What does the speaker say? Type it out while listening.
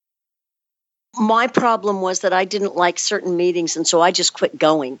My problem was that I didn't like certain meetings, and so I just quit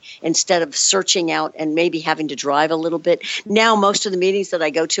going instead of searching out and maybe having to drive a little bit. Now, most of the meetings that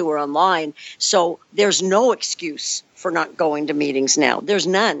I go to are online, so there's no excuse for not going to meetings now. There's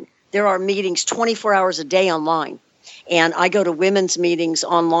none. There are meetings 24 hours a day online. And I go to women's meetings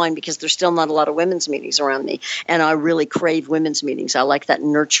online because there's still not a lot of women's meetings around me. And I really crave women's meetings. I like that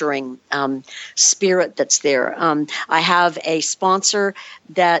nurturing spirit that's there. I have a sponsor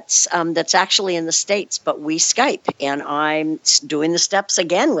that's actually in the States, but we Skype. And I'm doing the steps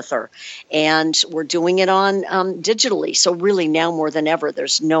again with her. And we're doing it on digitally. So really now more than ever,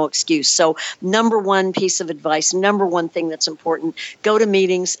 there's no excuse. So number one piece of advice, number one thing that's important, go to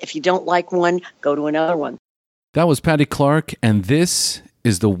meetings. If you don't like one, go to another one. That was Patti Clark, and this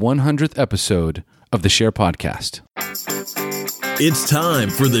is the 100th episode of the SHAIR podcast. It's time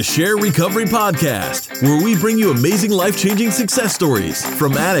for the SHAIR Recovery Podcast, where we bring you amazing life-changing success stories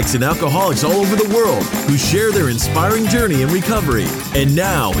from addicts and alcoholics all over the world who share their inspiring journey in recovery. And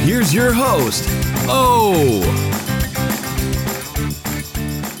now, here's your host,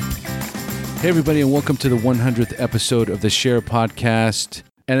 Hey everybody, and welcome to the 100th episode of the SHAIR podcast.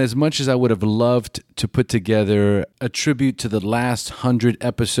 And as much as I would have loved to put together a tribute to the last 100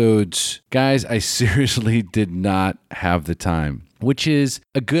 episodes, guys, I seriously did not have the time, which is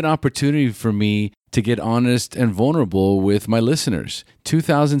a good opportunity for me to get honest and vulnerable with my listeners.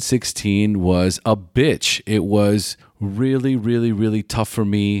 2016 was a bitch. It was really, really, really tough for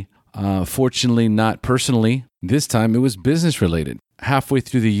me. Fortunately, not personally. This time it was business related. Halfway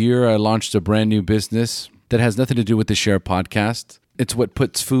through the year, I launched a brand new business that has nothing to do with the SHAIR podcast. It's what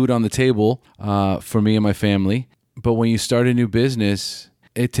puts food on the table for me and my family. But when you start a new business,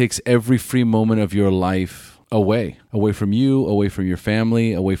 it takes every free moment of your life away from you, away from your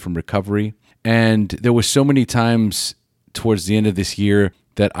family, away from recovery. And there were so many times towards the end of this year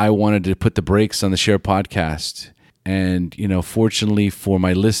that I wanted to put the brakes on the SHAIR podcast. And, fortunately for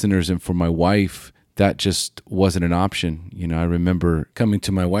my listeners and for my wife, that just wasn't an option. I remember coming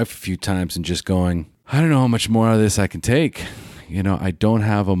to my wife a few times and just going, I don't know how much more of this I can take. I don't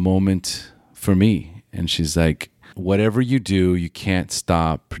have a moment for me. And she's like, whatever you do, you can't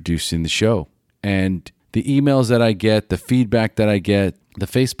stop producing the show. And the emails that I get, the feedback that I get, the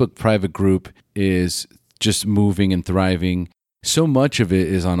Facebook private group is just moving and thriving. So much of it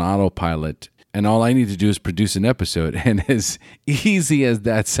is on autopilot. And all I need to do is produce an episode. And as easy as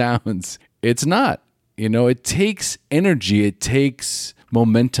that sounds, it's not. It takes energy. It takes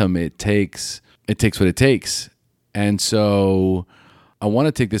momentum. It takes what it takes. And so I want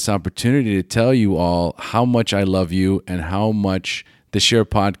to take this opportunity to tell you all how much I love you and how much the SHAIR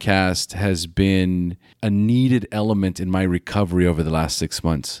podcast has been a needed element in my recovery over the last 6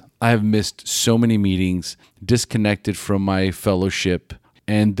 months. I have missed so many meetings, disconnected from my fellowship.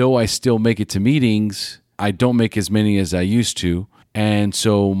 And though I still make it to meetings, I don't make as many as I used to. And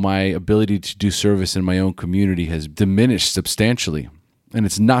so my ability to do service in my own community has diminished substantially. And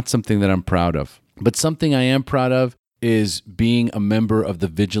it's not something that I'm proud of. But something I am proud of is being a member of the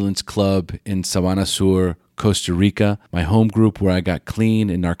Vigilance Club in Sabana Sur, Costa Rica, my home group where I got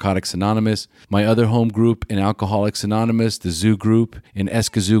clean in Narcotics Anonymous, my other home group in Alcoholics Anonymous, the Zoo group in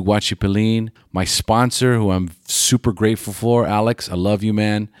Escazú, Huachipilín, my sponsor who I'm super grateful for, Alex, I love you,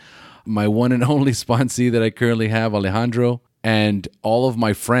 man, my one and only sponsee that I currently have, Alejandro, and all of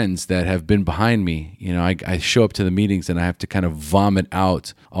my friends that have been behind me. I show up to the meetings and I have to kind of vomit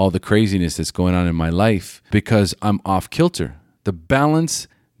out all the craziness that's going on in my life because I'm off kilter. The balance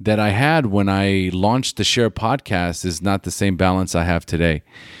that I had when I launched the SHAIR podcast is not the same balance I have today.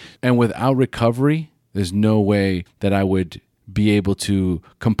 And without recovery, there's no way that I would be able to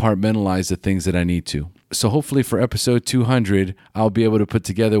compartmentalize the things that I need to. So hopefully for episode 200, I'll be able to put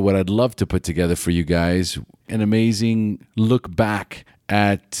together what I'd love to put together for you guys, an amazing look back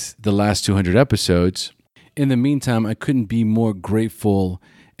at the last 200 episodes. In the meantime, I couldn't be more grateful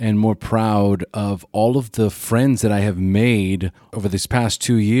and more proud of all of the friends that I have made over this past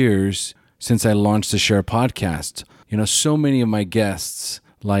 2 years since I launched the SHAIR podcast. So many of my guests,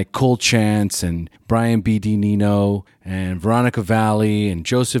 like Cole Chance and Brian B. D. Nino and Veronica Valley and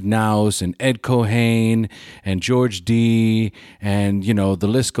Joseph Naus and Ed Cohane and George D. And, the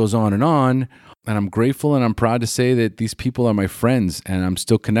list goes on. And I'm grateful and I'm proud to say that these people are my friends and I'm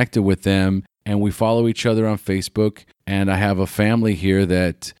still connected with them. And we follow each other on Facebook. And I have a family here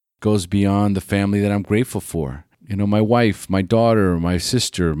that goes beyond the family that I'm grateful for. My wife, my daughter, my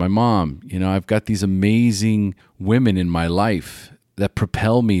sister, my mom. I've got these amazing women in my life that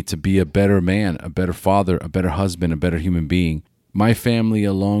propel me to be a better man, a better father, a better husband, a better human being. My family,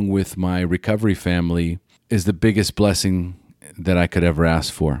 along with my recovery family, is the biggest blessing that I could ever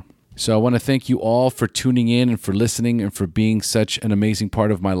ask for. So I want to thank you all for tuning in and for listening and for being such an amazing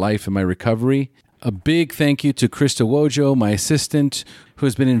part of my life and my recovery. A big thank you to Krista Wojo, my assistant, who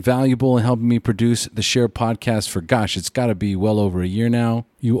has been invaluable in helping me produce the SHAIR podcast for, it's got to be well over a year now.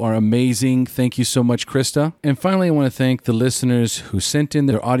 You are amazing. Thank you so much, Krista. And finally, I want to thank the listeners who sent in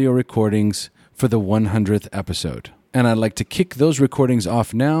their audio recordings for the 100th episode. And I'd like to kick those recordings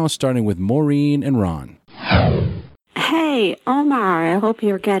off now, starting with Maureen and Ron. Hey, Omar, I hope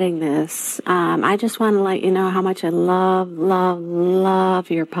you're getting this. I just want to let you know how much I love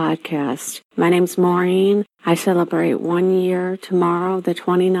your podcast. My name's Maureen. I celebrate 1 year tomorrow, the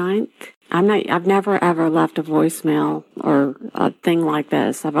 29th. I've never ever left a voicemail or a thing like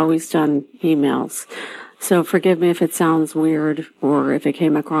this. I've always done emails. So forgive me if it sounds weird or if it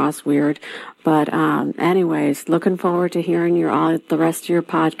came across weird. But anyways, looking forward to hearing the rest of your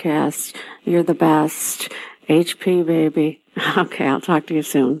podcast. You're the best. HP, baby. Okay, I'll talk to you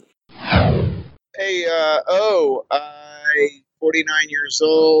soon. Hey, I'm 49 years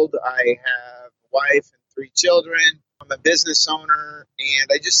old. I have a wife and 3 children. I'm a business owner, and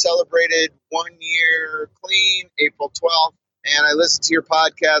I just celebrated 1 year clean, April 12th. And I listen to your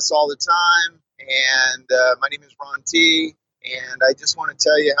podcasts all the time. And my name is Ron T. And I just want to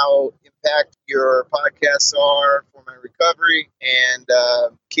tell you how impact your podcasts are for my recovery. And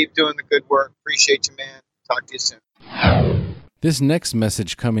keep doing the good work. Appreciate you, man. Talk to you soon. This next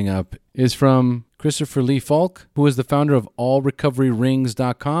message coming up is from Christopher Lee Falk, who is the founder of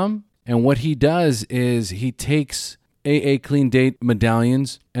allrecoveryrings.com. And what he does is he takes AA Clean Date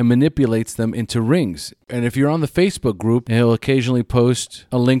medallions and manipulates them into rings. And if you're on the Facebook group, he'll occasionally post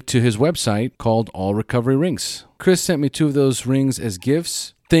a link to his website called All Recovery Rings. Chris sent me 2 of those rings as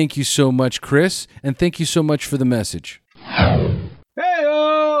gifts. Thank you so much, Chris. And thank you so much for the message.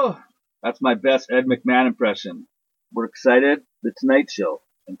 Hey-oh! That's my best Ed McMahon impression. We're excited. The Tonight Show,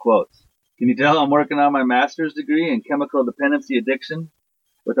 in quotes. Can you tell I'm working on my master's degree in chemical dependency addiction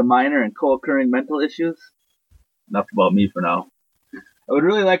with a minor in co-occurring mental issues? Enough about me for now. I would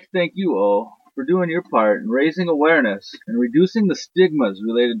really like to thank you, O, for doing your part in raising awareness and reducing the stigmas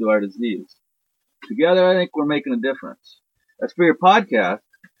related to our disease. Together, I think we're making a difference. As for your podcast,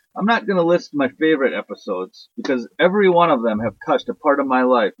 I'm not going to list my favorite episodes because every one of them have touched a part of my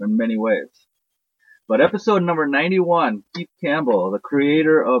life in many ways. But episode number 91, Keith Campbell, the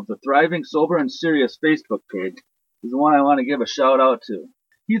creator of the Thriving Sober and Serious Facebook page, is the one I want to give a shout out to.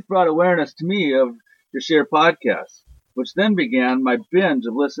 Keith brought awareness to me of the SHAIR podcast, which then began my binge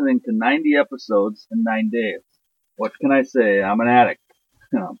of listening to 90 episodes in 9 days. What can I say? I'm an addict.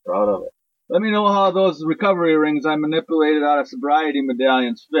 I'm proud of it. Let me know how those recovery rings I manipulated out of sobriety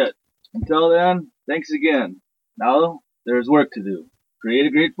medallions fit. Until then, thanks again. Now, there's work to do. Create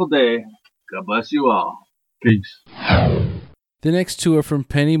a grateful day. God bless you all. Peace. The next 2 are from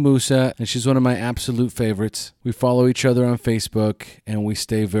Penny Musa, and she's one of my absolute favorites. We follow each other on Facebook, and we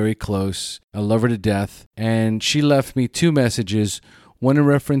stay very close. I love her to death. And she left me 2 messages, one in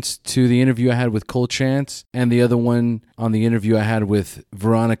reference to the interview I had with Cole Chance, and the other one on the interview I had with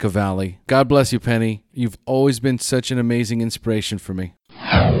Veronica Valley. God bless you, Penny. You've always been such an amazing inspiration for me.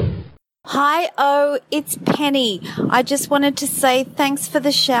 Hi, it's Penny. I just wanted to say thanks for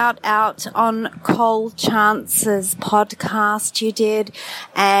the shout out on Cole Chance's podcast you did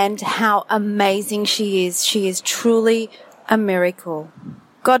and how amazing she is. She is truly a miracle.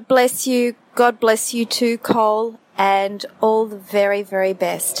 God bless you. God bless you too, Cole, and all the very, very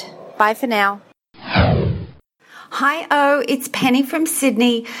best. Bye for now. Hi, it's Penny from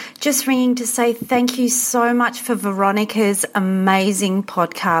Sydney. Just ringing to say thank you so much for Veronica's amazing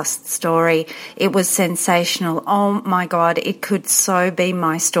podcast story. It was sensational. Oh my God, it could so be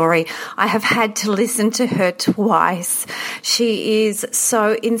my story. I have had to listen to her twice. She is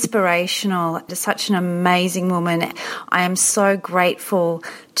so inspirational, such an amazing woman. I am so grateful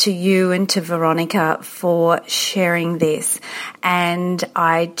to you and to Veronica for sharing this. And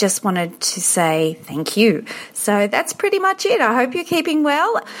I just wanted to say thank you. So that's pretty much it. I hope you're keeping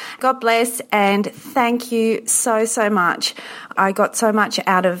well. God bless and thank you so, so much. I got so much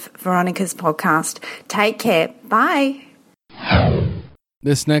out of Veronica's podcast. Take care. Bye.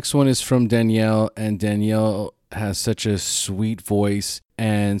 This next one is from Danielle, and Danielle has such a sweet voice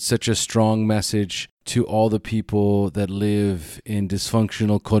and such a strong message to all the people that live in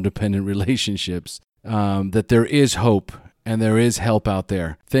dysfunctional codependent relationships, that there is hope and there is help out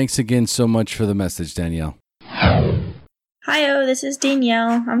there. Thanks again so much for the message, Danielle. Hi, this is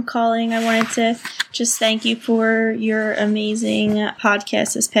Danielle. I'm calling. I wanted to just thank you for your amazing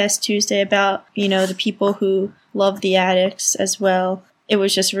podcast this past Tuesday about, the people who love the addicts as well. It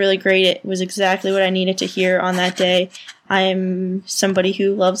was just really great. It was exactly what I needed to hear on that day. I'm somebody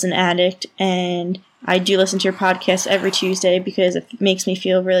who loves an addict, and I do listen to your podcast every Tuesday because it makes me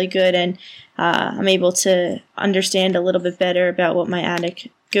feel really good, and I'm able to understand a little bit better about what my addict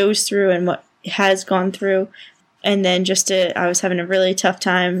goes through and what has gone through. And then I was having a really tough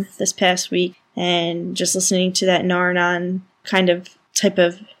time this past week, and just listening to that Nar-Anon kind of type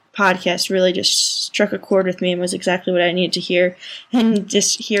of podcast really just struck a chord with me and was exactly what I needed to hear. And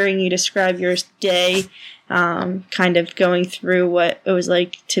just hearing you describe your day, kind of going through what it was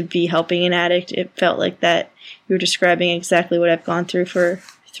like to be helping an addict, it felt like that you were describing exactly what I've gone through for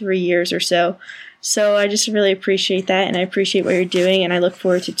 3 years or so. So I just really appreciate that, and I appreciate what you're doing, and I look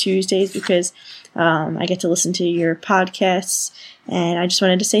forward to Tuesdays because I get to listen to your podcasts, and I just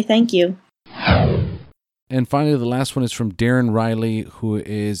wanted to say thank you. And finally, the last one is from Darren Riley, who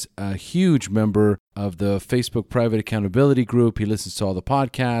is a huge member of the Facebook Private Accountability Group. He listens to all the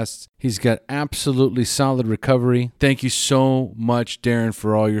podcasts. He's got absolutely solid recovery. Thank you so much, Darren,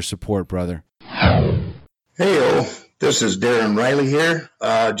 for all your support, brother. Hey, this is Darren Riley here.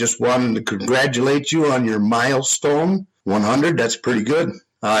 Just wanted to congratulate you on your milestone, 100. That's pretty good.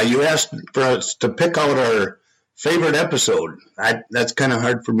 You asked for us to pick out our favorite episode. That's kind of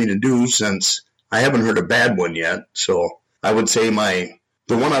hard for me to do since I haven't heard a bad one yet. So I would say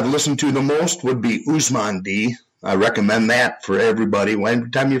the one I've listened to the most would be Usman D. I recommend that for everybody every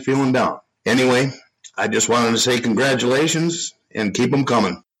time you're feeling down. Anyway, I just wanted to say congratulations and keep them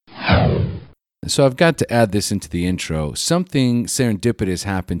coming. So I've got to add this into the intro. Something serendipitous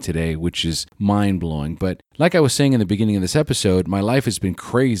happened today, which is mind-blowing. But like I was saying in the beginning of this episode, my life has been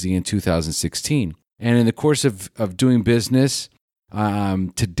crazy in 2016. And in the course of doing business,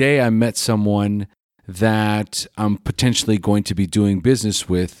 today I met someone that I'm potentially going to be doing business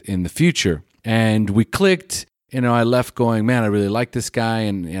with in the future. And we clicked. I left going, man, I really like this guy,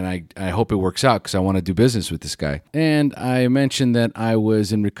 and I hope it works out because I want to do business with this guy. And I mentioned that I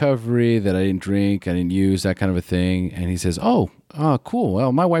was in recovery, that I didn't drink, I didn't use, that kind of a thing. And he says, oh, cool.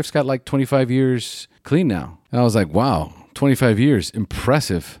 Well, my wife's got like 25 years clean now. And I was like, wow, 25 years.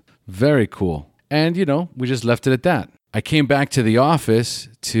 Impressive. Very cool. And, we just left it at that. I came back to the office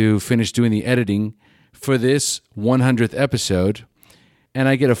to finish doing the editing for this 100th episode, and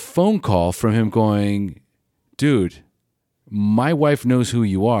I get a phone call from him going, dude, my wife knows who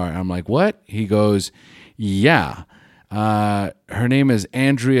you are. I'm like, what? He goes, yeah. Her name is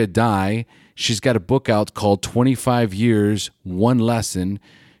Andrea Dye. She's got a book out called 25 Years, One Lesson.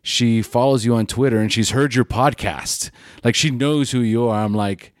 She follows you on Twitter, and she's heard your podcast. Like, she knows who you are. I'm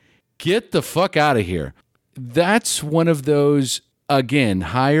like, get the fuck out of here. That's one of those, again,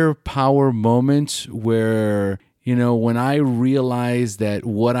 higher power moments where, when I realize that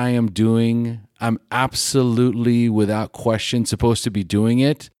what I am doing, I'm absolutely, without question, supposed to be doing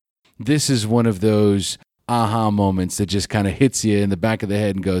it. This is one of those aha moments that just kind of hits you in the back of the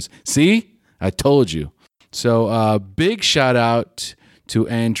head and goes, see, I told you. So big shout out to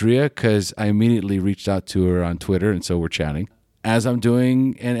Andrea, because I immediately reached out to her on Twitter, and so we're chatting as I'm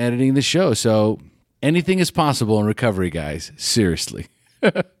doing and editing the show. So anything is possible in recovery, guys. Seriously.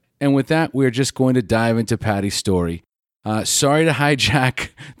 And with that, we're just going to dive into Patti's story. Sorry to hijack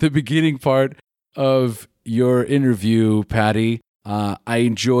the beginning part of your interview, Patti. I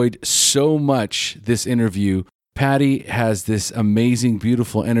enjoyed so much this interview. Patti has this amazing,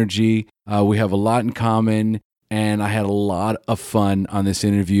 beautiful energy. We have a lot in common, and I had a lot of fun on this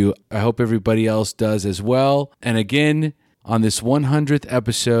interview. I hope everybody else does as well. And again, on this 100th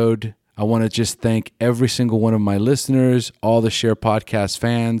episode, I want to just thank every single one of my listeners, all the SHAIR podcast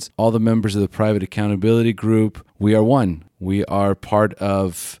fans, all the members of the Private Accountability Group. We are one. We are part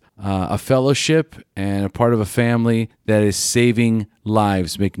of a fellowship and a part of a family that is saving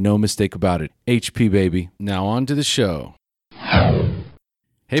lives. Make no mistake about it. HP, baby. Now on to the show.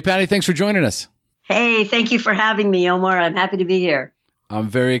 Hey, Patti, thanks for joining us. Hey, thank you for having me, Omar. I'm happy to be here. I'm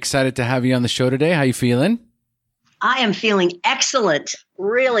very excited to have you on the show today. How you feeling? I am feeling excellent.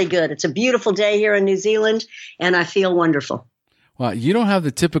 Really good. It's a beautiful day here in New Zealand, and I feel wonderful. Well, you don't have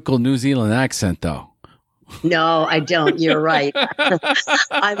the typical New Zealand accent, though. No, I don't. You're right.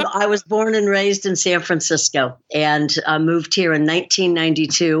 I was born and raised in San Francisco and moved here in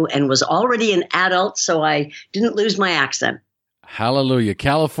 1992 and was already an adult, so I didn't lose my accent. Hallelujah.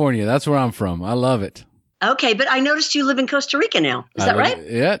 California. That's where I'm from. I love it. Okay, but I noticed you live in Costa Rica now. Is that right?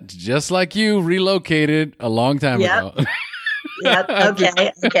 Yeah, just like you, relocated a long time ago. Yep.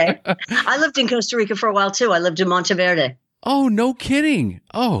 Okay. I lived in Costa Rica for a while, too. I lived in Monteverde. Oh, no kidding.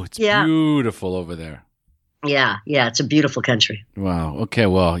 Oh, it's beautiful over there. Yeah, it's a beautiful country. Wow. Okay,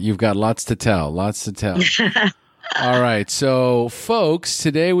 well, you've got lots to tell. All right. So, folks,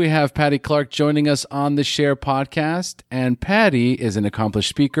 today we have Patti Clark joining us on the SHAIR podcast. And Patti is an accomplished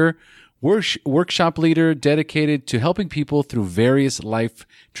speaker, workshop leader dedicated to helping people through various life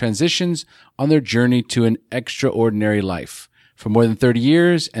transitions on their journey to an extraordinary life. For more than 30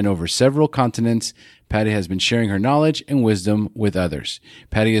 years and over several continents, Patti has been sharing her knowledge and wisdom with others.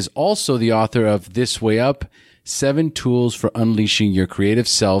 Patti is also the author of This Way Up, 7 Tools for Unleashing Your Creative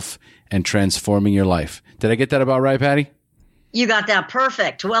Self and Transforming Your Life. Did I get that about right, Patti? You got that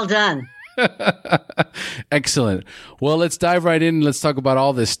perfect. Well done. Excellent. Well, let's dive right in and let's talk about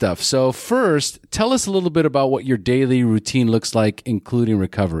all this stuff. So first, tell us a little bit about what your daily routine looks like, including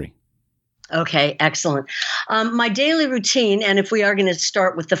recovery. Okay, excellent. My daily routine, and if we are going to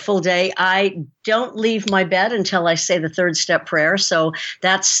start with the full day, I don't leave my bed until I say the third step prayer. So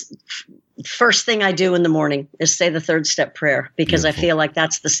that's first thing I do in the morning is say the third step prayer because Beautiful. I feel like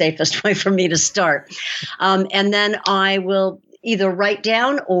that's the safest way for me to start. And then I will either write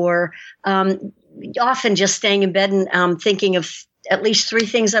down or often just staying in bed and thinking of at least 3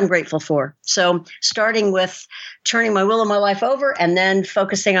 things I'm grateful for. So starting with turning my will and my life over and then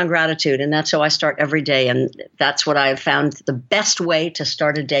focusing on gratitude. And that's how I start every day. And that's what I have found the best way to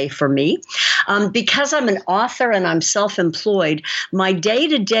start a day for me. Because I'm an author and I'm self-employed, my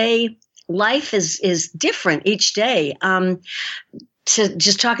day-to-day life is different each day. To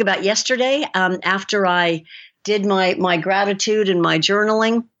just talk about yesterday, after I did my gratitude and my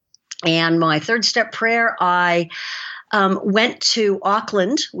journaling and my third step prayer, I went to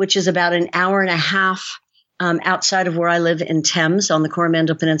Auckland, which is about an hour and a half outside of where I live in Thames on the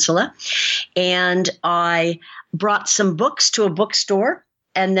Coromandel Peninsula. And I brought some books to a bookstore.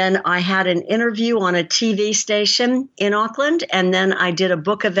 And then I had an interview on a TV station in Auckland. And then I did a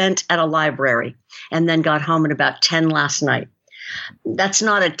book event at a library and then got home at about 10 last night. That's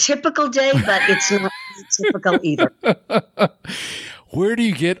not a typical day, but it's not typical either. Where do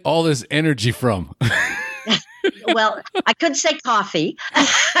you get all this energy from? Well, I could say coffee.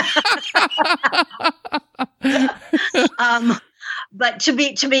 But to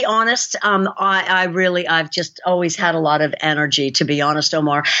be honest, I've just always had a lot of energy, to be honest,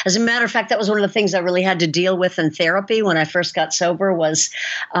 Omar. As a matter of fact, that was one of the things I really had to deal with in therapy when I first got sober was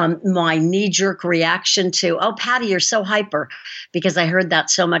my knee-jerk reaction to, oh, Patti, you're so hyper, because I heard that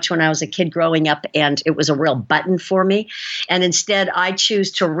so much when I was a kid growing up, and it was a real button for me. And instead, I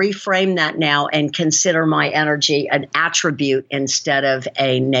choose to reframe that now and consider my energy an attribute instead of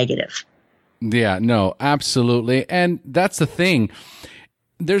a negative. Yeah, no, absolutely. And that's the thing.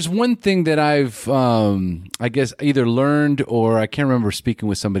 There's one thing that I've, I guess, either learned or I can't remember speaking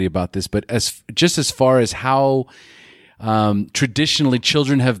with somebody about this, but as far as how traditionally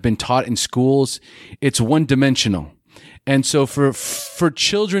children have been taught in schools, it's one-dimensional. And so for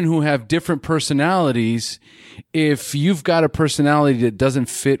children who have different personalities, if you've got a personality that doesn't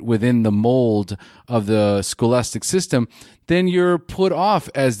fit within the mold of the scholastic system, then you're put off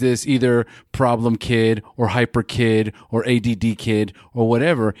as this either problem kid or hyper kid or ADD kid or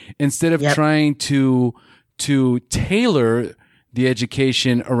whatever, instead of trying to tailor the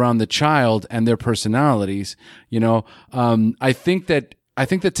education around the child and their personalities. I think that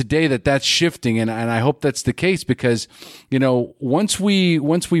today that's shifting, and I hope that's the case because, once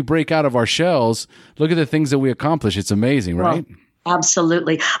we break out of our shells, look at the things that we accomplish. It's amazing, right? Well,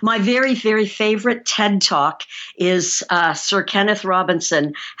 absolutely. My very, very favorite TED Talk is Sir Kenneth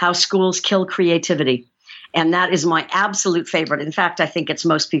Robinson, How Schools Kill Creativity. And that is my absolute favorite. In fact, I think it's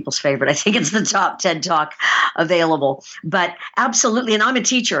most people's favorite. I think it's the top TED Talk available. But absolutely, and I'm a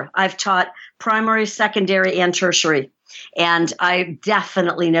teacher. I've taught primary, secondary, and tertiary. And I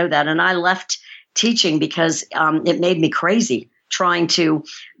definitely know that. And I left teaching because it made me crazy trying to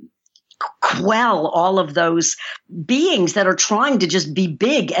quell all of those beings that are trying to just be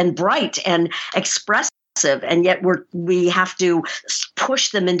big and bright and expressive. And yet we have to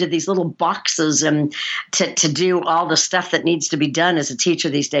push them into these little boxes and to do all the stuff that needs to be done as a teacher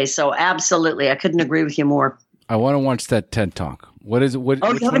these days. So absolutely, I couldn't agree with you more. I want to watch that TED Talk. What is it? You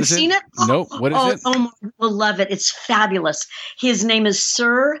haven't seen it? No. What is it? Oh, you'll love it. It's fabulous. His name is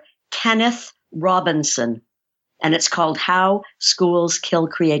Sir Kenneth Robinson, and it's called How Schools Kill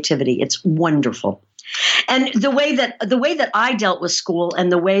Creativity. It's wonderful. And the way that I dealt with school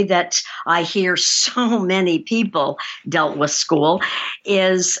and the way that I hear so many people dealt with school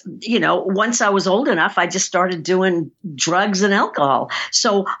is, once I was old enough, I just started doing drugs and alcohol.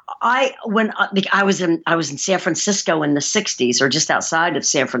 So I was in San Francisco in the 60s or just outside of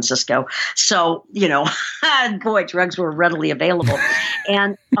San Francisco. So, boy, drugs were readily available.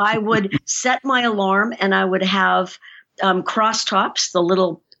 And I would set my alarm and I would have cross tops, the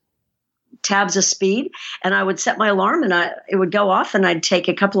little tabs of speed, and I would set my alarm, and it would go off, and I'd take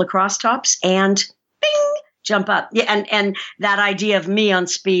a couple of cross tops and bing, jump up. Yeah, and that idea of me on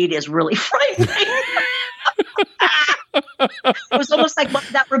speed is really frightening. It was almost like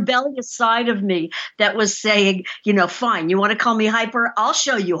that rebellious side of me that was saying, fine, you want to call me hyper? I'll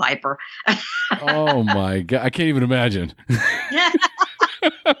show you hyper. Oh my God. I can't even imagine.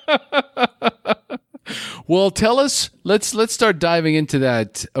 Well, tell us, let's start diving into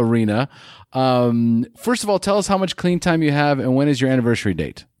that arena. First of all, tell us how much clean time you have and when is your anniversary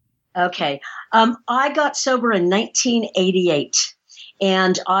date? Okay. I got sober in 1988.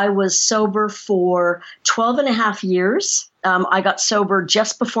 And I was sober for 12 and a half years. I got sober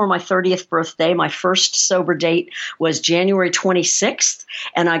just before my 30th birthday. My first sober date was January 26th,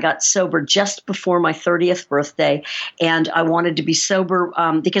 and I got sober just before my 30th birthday. And I wanted to be sober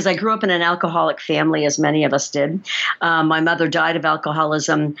because I grew up in an alcoholic family, as many of us did. My mother died of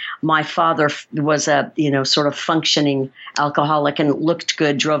alcoholism. My father was a, sort of functioning alcoholic and looked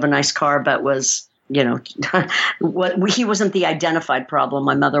good, drove a nice car, but was he wasn't the identified problem.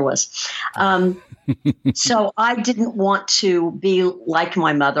 My mother was. So I didn't want to be like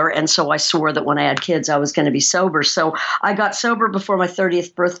my mother. And so I swore that when I had kids, I was going to be sober. So I got sober before my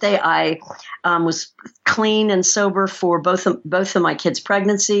 30th birthday. I was clean and sober for both of my kids'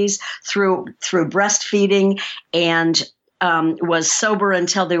 pregnancies through breastfeeding, and was sober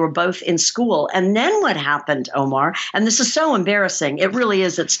until they were both in school. And then what happened, Omar, and this is so embarrassing. It really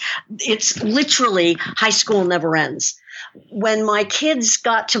is. It's literally high school never ends. When my kids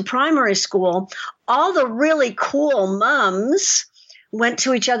got to primary school, all the really cool mums went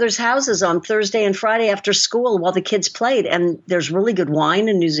to each other's houses on Thursday and Friday after school while the kids played. And there's really good wine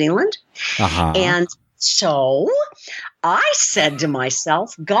in New Zealand. Uh-huh. And so I said to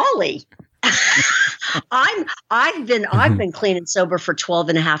myself, golly, I've been clean and sober for 12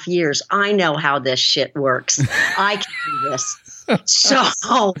 and a half years. I know how this shit works. I can do this.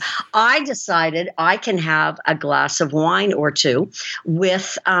 So I decided I can have a glass of wine or two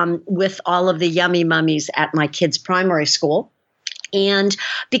with all of the yummy mummies at my kids' primary school. And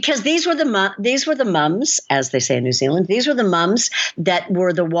because these were the mums, as they say in New Zealand, these were the mums that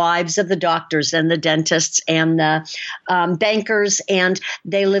were the wives of the doctors and the dentists and the bankers, and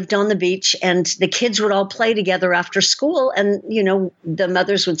they lived on the beach, and the kids would all play together after school. And, the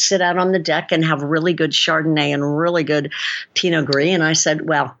mothers would sit out on the deck and have really good Chardonnay and really good Pinot Gris. And I said,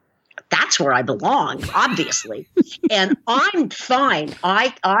 well, that's where I belong, obviously. And I'm fine.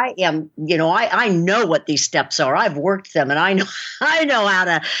 I am, I know what these steps are. I've worked them, and I know how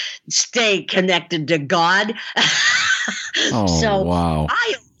to stay connected to God. So wow.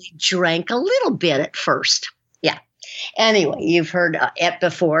 I only drank a little bit at first. Yeah. Anyway, you've heard it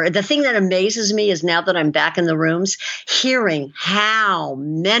before. The thing that amazes me is now that I'm back in the rooms, hearing how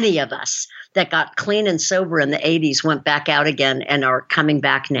many of us that got clean and sober in the 80s went back out again and are coming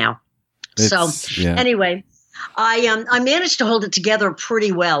back now. Anyway, I managed to hold it together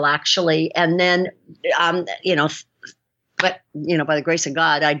pretty well, actually. And then, but by the grace of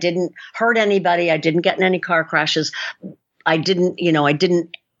God, I didn't hurt anybody. I didn't get in any car crashes. I didn't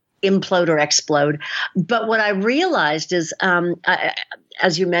implode or explode. But what I realized is,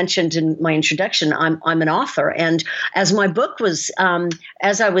 as you mentioned in my introduction, I'm an author. And as my book was,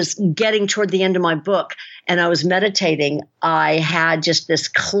 as I was getting toward the end of my book and I was meditating, I had just this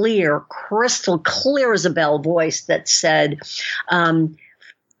crystal clear as a bell voice that said,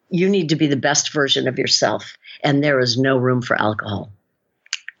 you need to be the best version of yourself, and there is no room for alcohol.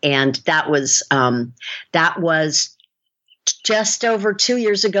 And that was just over 2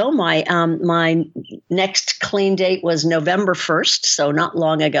 years ago. My next clean date was November 1st, so not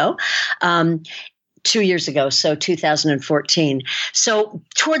long ago. 2 years ago, so 2014. So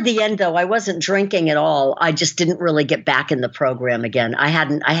toward the end, though, I wasn't drinking at all. I just didn't really get back in the program again. I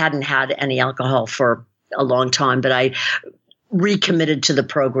hadn't had any alcohol for a long time, but I recommitted to the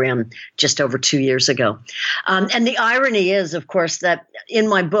program just over 2 years ago. And the irony is, of course, that in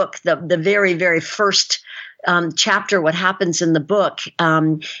my book, the very, very first chapter, what happens in the book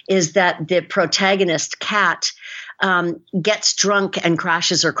is that the protagonist, Kat, gets drunk and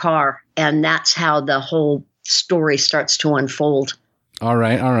crashes her car. And that's how the whole story starts to unfold. All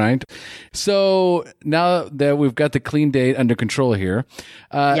right. So now that we've got the clean date under control here,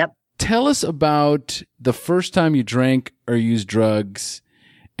 tell us about the first time you drank or used drugs.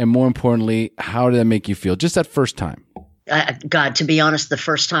 And more importantly, how did that make you feel? Just that first time. God, to be honest, the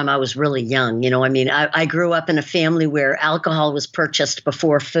first time I was really young. I grew up in a family where alcohol was purchased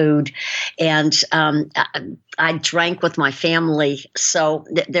before food, and I drank with my family, so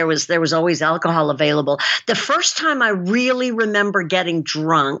there was always alcohol available. The first time I really remember getting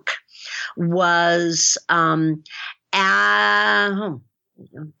drunk was you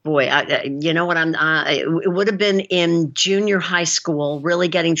know what it would have been in junior high school, really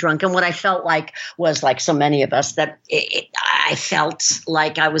getting drunk. And what I felt like was, like so many of us, that I felt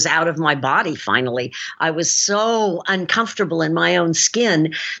like I was out of my body finally. I was so uncomfortable in my own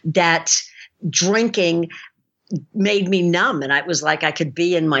skin that drinking made me numb, and I was like I could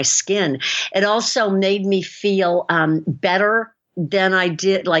be in my skin. It also made me feel better than I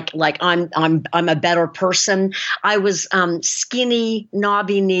did, like I'm a better person. I was skinny,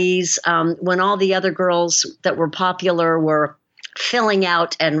 knobby knees, when all the other girls that were popular were filling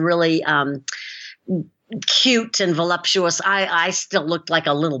out and really cute and voluptuous. I still looked like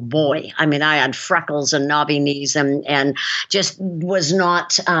a little boy. I mean, I had freckles and knobby knees and just was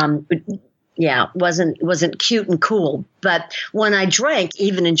not wasn't cute and cool. But when I drank,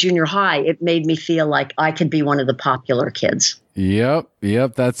 even in junior high, it made me feel like I could be one of the popular kids. Yep.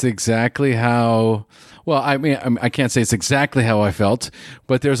 That's exactly how, well, I mean, I can't say it's exactly how I felt,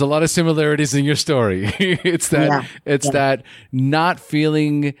 but there's a lot of similarities in your story. It's that not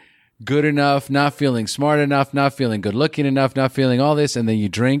feeling good enough, not feeling smart enough, not feeling good looking enough, not feeling all this. And then you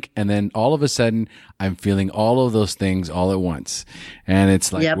drink, and then all of a sudden I'm feeling all of those things all at once. And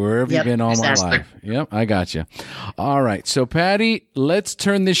it's like, where have you been all my life? Yep, I got you. All right. So Patti, let's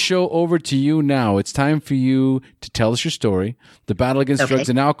turn this show over to you now. It's time for you to tell us your story, the battle against drugs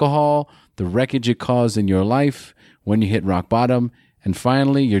and alcohol, the wreckage it caused in your life, when you hit rock bottom, and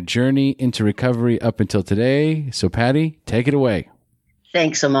finally your journey into recovery up until today. So Patti, take it away.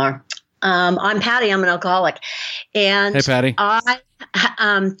 Thanks, Omar. I'm Patti. I'm an alcoholic. And hey, Patti.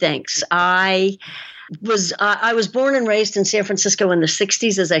 Thanks. I was born and raised in San Francisco in the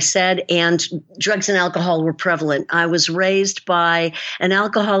 60s, as I said, and drugs and alcohol were prevalent. I was raised by an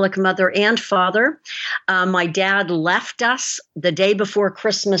alcoholic mother and father. My dad left us the day before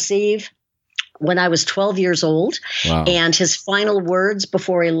Christmas Eve when I was 12 years old. Wow. And his final words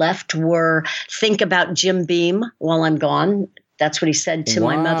before he left were, "Think about Jim Beam while I'm gone." That's what he said to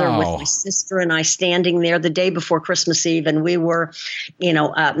my mother, with my sister and I standing there the day before Christmas Eve. And we were,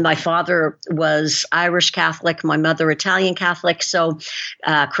 my father was Irish Catholic, my mother Italian Catholic. So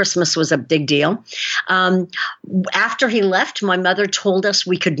Christmas was a big deal. After he left, my mother told us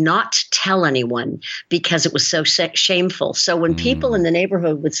we could not tell anyone because it was so shameful. So when people in the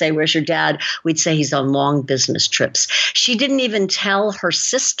neighborhood would say, "Where's your dad?" we'd say he's on long business trips. She didn't even tell her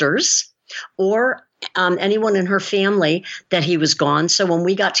sisters or anyone in her family that he was gone. So when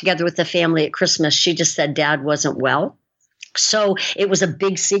we got together with the family at Christmas, she just said Dad wasn't well. So it was a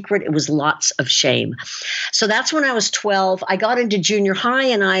big secret. It was lots of shame. So that's when I was 12. I got into junior high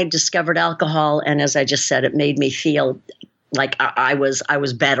and I discovered alcohol. And as I just said, it made me feel like I was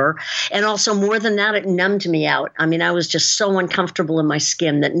better. And also more than that, it numbed me out. I mean, I was just so uncomfortable in my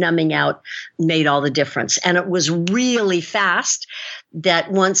skin that numbing out made all the difference. And it was really fast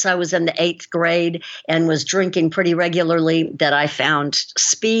that once I was in the 8th grade and was drinking pretty regularly, that I found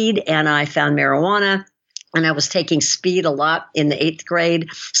speed and I found marijuana. And I was taking speed a lot in the 8th grade,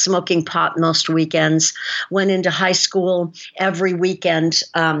 smoking pot most weekends. Went into high school every weekend.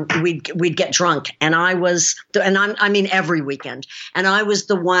 We'd get drunk, and I mean every weekend. And I was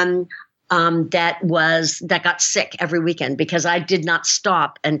the one that got sick every weekend because I did not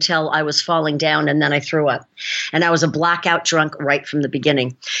stop until I was falling down, and then I threw up. And I was a blackout drunk right from the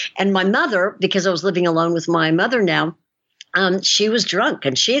beginning. And my mother, because I was living alone with my mother now, she was drunk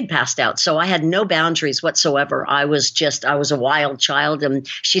and she had passed out. So I had no boundaries whatsoever. I was a wild child, and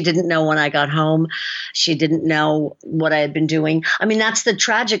she didn't know when I got home. She didn't know what I had been doing. I mean, that's the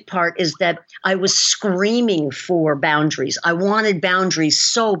tragic part, is that I was screaming for boundaries. I wanted boundaries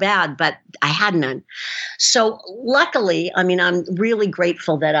so bad, but I had none. So luckily, I mean, I'm really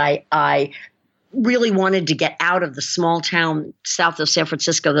grateful that I really wanted to get out of the small town south of San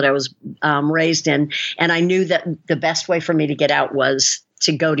Francisco that I was raised in. And I knew that the best way for me to get out was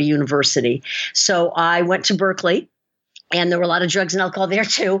to go to university. So I went to Berkeley. And there were a lot of drugs and alcohol there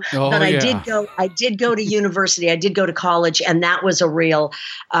too. But I did go to university. I did go to college. And that was a real,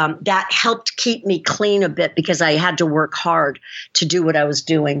 that helped keep me clean a bit because I had to work hard to do what I was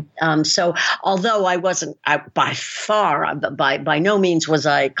doing. So although I wasn't by no means was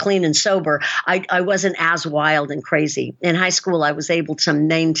I clean and sober, I wasn't as wild and crazy. In high school, I was able to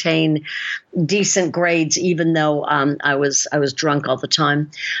maintain decent grades, even though I was drunk all the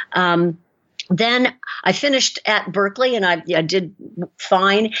time. Then I finished at Berkeley and I did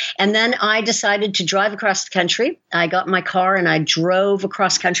fine. And then I decided to drive across the country. I got in my car and I drove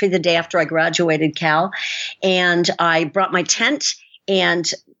across country the day after I graduated Cal. And I brought my tent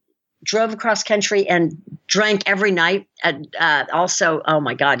and drove across country and drank every night. Also, oh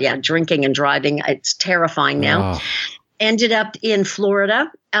my God, yeah, drinking and driving. It's terrifying now. Oh. Ended up in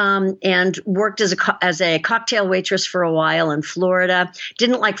Florida and worked as a cocktail waitress for a while in Florida.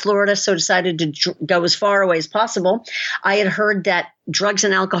 Didn't like Florida, so decided to go as far away as possible. I had heard that drugs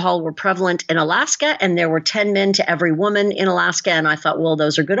and alcohol were prevalent in Alaska, and there were 10 men to every woman in Alaska. And I thought, well,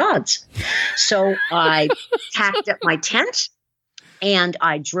 those are good odds. So I packed up my tent. And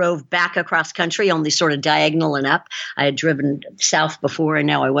I drove back across country, only sort of diagonal and up. I had driven south before, and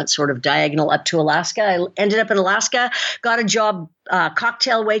now I went sort of diagonal up to Alaska. I ended up in Alaska, got a job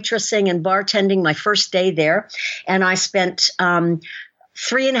cocktail waitressing and bartending my first day there. And I spent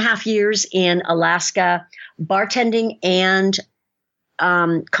 3.5 years in Alaska bartending and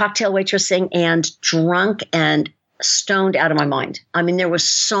cocktail waitressing, and drunk and stoned out of my mind. I mean, there was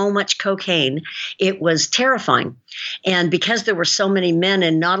so much cocaine. It was terrifying. And because there were so many men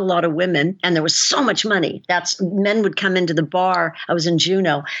and not a lot of women, and there was so much money, men would come into the bar. I was in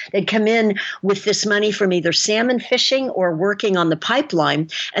Juneau. They'd come in with this money from either salmon fishing or working on the pipeline,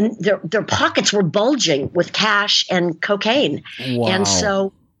 and their pockets were bulging with cash and cocaine. Wow. And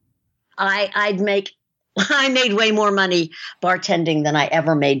so I made way more money bartending than I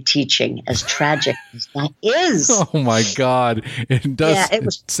ever made teaching, as tragic as that is. Oh my God. It does. Yeah,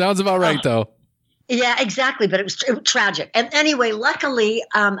 it sounds about right though. Yeah, exactly. But it was tragic. And anyway, luckily,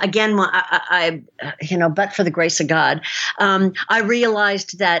 again, but for the grace of God, I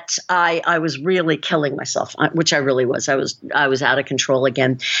realized that I was really killing myself, which I really was. I was out of control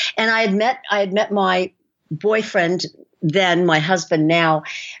again. And I had met my boyfriend then, my husband now,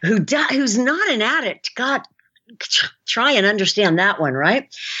 who's not an addict. God, try and understand that one,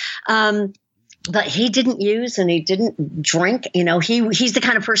 right? But he didn't use and he didn't drink. You know, he's the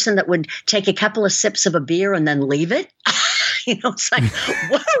kind of person that would take a couple of sips of a beer and then leave it. It's like,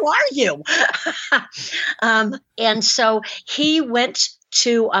 who are you? And so he went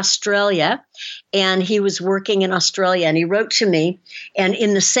to Australia, and he was working in Australia, and he wrote to me. And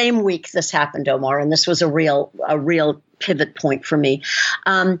in the same week this happened, Omar, and this was a real pivot point for me.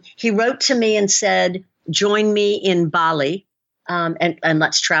 He wrote to me and said, join me in Bali, and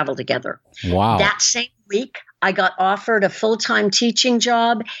let's travel together. Wow. That same week, I got offered a full-time teaching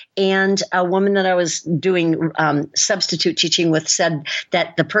job, and a woman that I was doing substitute teaching with said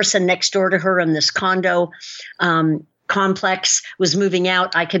that the person next door to her in this condo complex was moving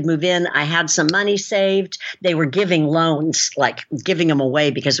out. I could move in. I had some money saved. They were giving loans, like giving them away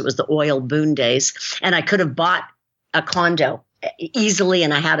because it was the oil boom days. And I could have bought a condo easily.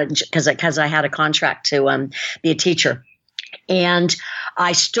 And I had it because I had a contract to be a teacher. And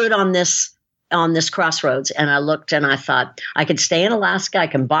I stood on this crossroads, and I looked and I thought, I could stay in Alaska. I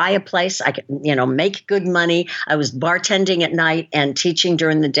can buy a place. I could, make good money. I was bartending at night and teaching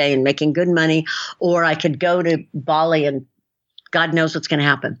during the day and making good money, or I could go to Bali and God knows what's going to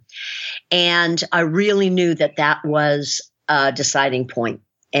happen. And I really knew that was a deciding point.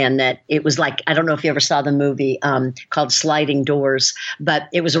 And that it was like, I don't know if you ever saw the movie called Sliding Doors, but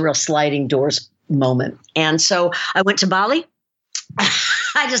it was a real sliding doors moment. And so I went to Bali.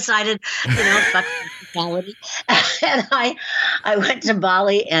 I decided, fuck quality. And I went to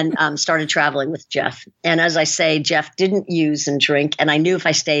Bali and started traveling with Jeff. And as I say, Jeff didn't use and drink. And I knew if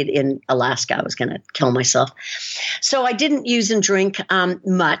I stayed in Alaska, I was going to kill myself. So I didn't use and drink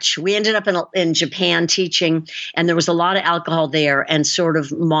much. We ended up in Japan teaching, and there was a lot of alcohol there. And sort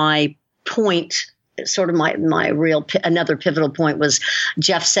of my point, sort of my real another pivotal point was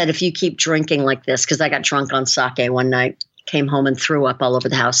Jeff said, if you keep drinking like this, because I got drunk on sake one night, came home and threw up all over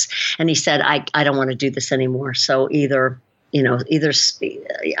the house. And he said, I don't want to do this anymore. So either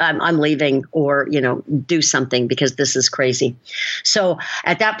I'm leaving or, do something, because this is crazy. So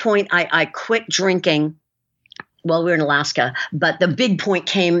at that point, I quit drinking while we were in Alaska. But the big point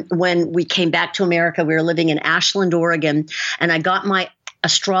came when we came back to America. We were living in Ashland, Oregon, and I got my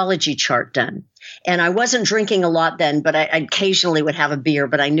astrology chart done. And I wasn't drinking a lot then, but I occasionally would have a beer,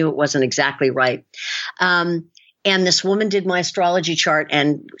 but I knew it wasn't exactly right. And this woman did my astrology chart,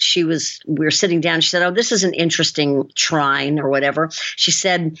 and we were sitting down. She said, oh, this is an interesting trine or whatever. She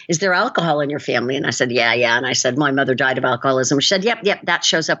said, is there alcohol in your family? And I said, yeah. And I said, my mother died of alcoholism. She said, yep, that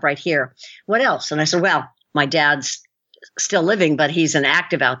shows up right here. What else? And I said, well, my dad's still living, but he's an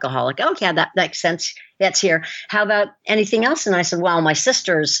active alcoholic. Oh, yeah, that makes sense. That's here. How about anything else? And I said, well, my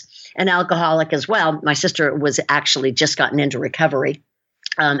sister's an alcoholic as well. My sister was actually just gotten into recovery.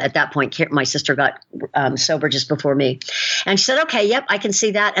 At that point, my sister got sober just before me. And she said, okay, yep, I can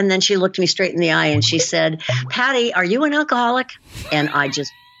see that. And then she looked me straight in the eye and she said, Patti, are you an alcoholic? And I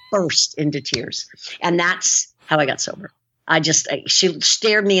just burst into tears. And that's how I got sober. She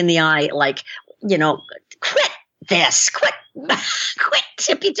stared me in the eye like, quit this, quit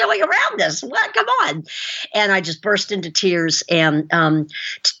tippy-toeing around this. What? Come on. And I just burst into tears. And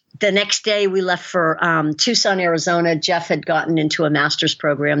the next day we left for Tucson, Arizona. Jeff had gotten into a master's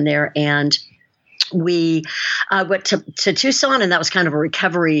program there, and we went to Tucson, and that was kind of a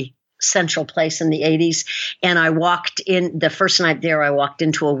recovery central place in the 80s. And I walked in the first night there, I walked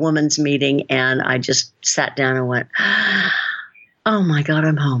into a woman's meeting, and I just sat down and went, oh my God,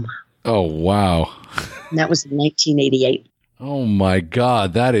 I'm home. Oh, wow. And that was in 1988. Oh my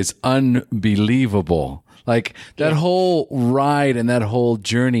God, that is unbelievable. Like that whole ride and that whole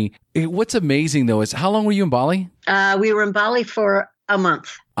journey. What's amazing though is how long were you in Bali? We were in Bali for a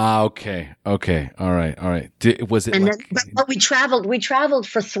month. Okay. All right. Was it? But we traveled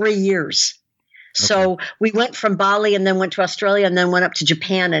for 3 years. So we went from Bali and then went to Australia and then went up to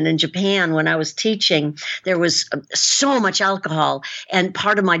Japan. And in Japan, when I was teaching, there was so much alcohol. And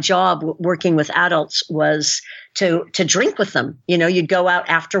part of my job working with adults was to drink with them. You know, you'd go out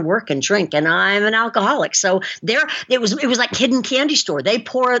after work and drink. And I'm an alcoholic. So it was like hidden candy store. They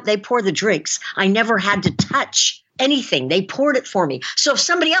pour the drinks. I never had to touch anything. They poured it for me. So if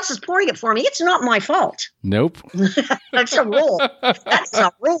somebody else is pouring it for me, it's not my fault. Nope. That's a rule. That's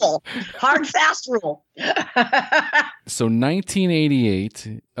a rule. Hard, fast rule. So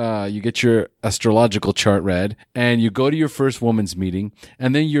 1988, you get your astrological chart read, and you go to your first woman's meeting,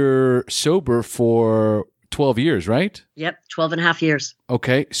 and then you're sober for 12 years, right? Yep, 12 and a half years.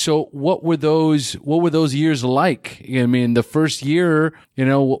 Okay. So what were those years like? I mean, the first year, you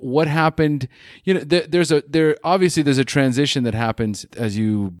know, what happened? You know, there's a transition that happens as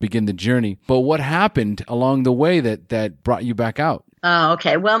you begin the journey, but what happened along the way that brought you back out? Oh,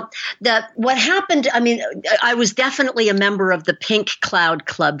 okay. Well, what happened, I mean, I was definitely a member of the Pink Cloud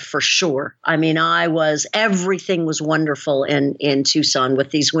Club for sure. I mean, everything was wonderful in Tucson with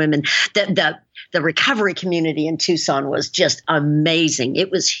these women. The recovery community in Tucson was just amazing. It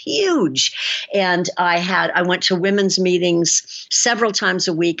was huge. And I went to women's meetings several times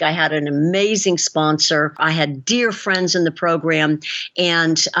a week. I had an amazing sponsor. I had dear friends in the program,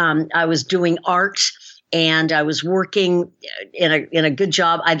 and I was doing art. And I was working in a good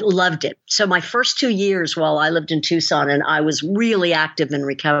job. I loved it. So my first 2 years while I lived in Tucson, and I was really active in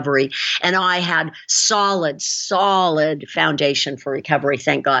recovery, and I had solid foundation for recovery,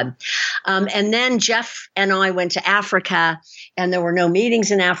 thank God. And then Jeff and I went to Africa, and there were no meetings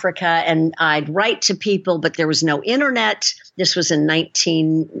in Africa, and I'd write to people, but there was no internet. This was in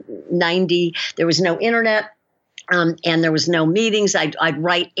 1990. There was no internet. And there was no meetings. I'd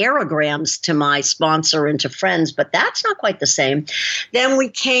write aerograms to my sponsor and to friends, but that's not quite the same. Then we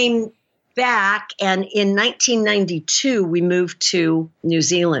came back, and in 1992, we moved to New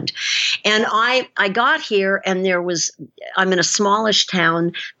Zealand. And I got here, and I'm in a smallish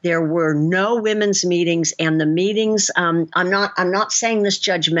town. There were no women's meetings, and the meetings, I'm not saying this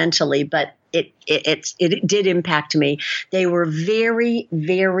judgmentally, but it did impact me. They were very,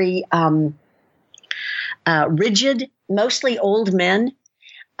 very, rigid, mostly old men,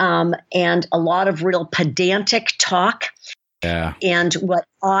 and a lot of real pedantic talk. Yeah. And what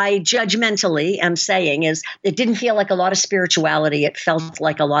I judgmentally am saying is it didn't feel like a lot of spirituality. It felt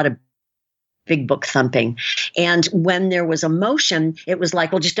like a lot of big book thumping. And when there was emotion, it was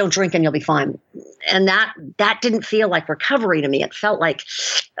like, well, just don't drink and you'll be fine. And that didn't feel like recovery to me. It felt like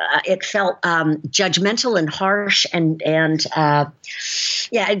judgmental and harsh, and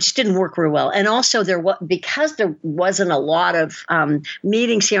it just didn't work real well. And also because there wasn't a lot of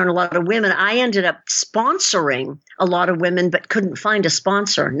meetings here and a lot of women, I ended up sponsoring a lot of women, but couldn't find a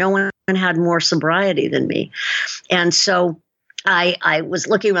sponsor. No one had more sobriety than me. And so I was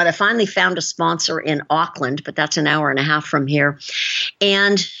looking around. I finally found a sponsor in Auckland, but that's an hour and a half from here.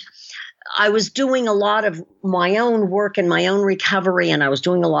 And I was doing a lot of my own work and my own recovery, and I was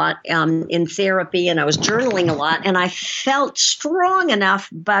doing a lot in therapy, and I was journaling a lot, and I felt strong enough,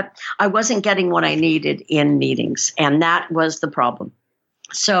 but I wasn't getting what I needed in meetings, and that was the problem.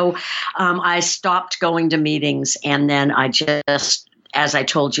 So I stopped going to meetings, and then I just, as I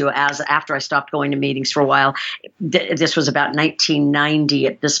told you, after I stopped going to meetings for a while, this was about 1990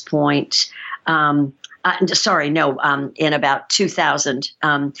 at this point. In about 2000.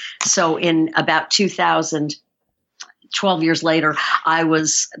 So in about 2000, 12 years later,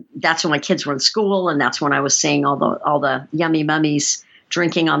 that's when my kids were in school, and that's when I was seeing all the yummy mummies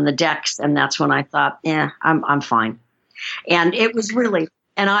drinking on the decks. And that's when I thought, I'm fine. And it was really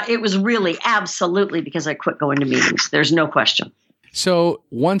absolutely because I quit going to meetings. There's no question. So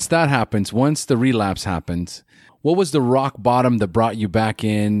once that happens, once the relapse happens, what was the rock bottom that brought you back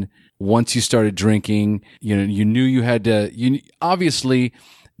in? Once you started drinking, you knew you had to, obviously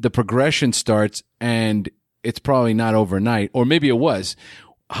the progression starts, and it's probably not overnight, or maybe it was.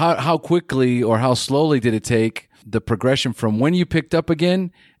 How quickly or how slowly did it take the progression from when you picked up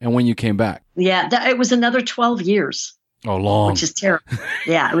again and when you came back? Yeah, it was another 12 years. Oh, long. Which is terrible.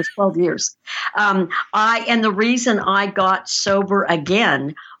 Yeah, it was 12 years. And the reason I got sober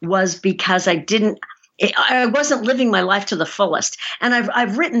again was because I wasn't living my life to the fullest. And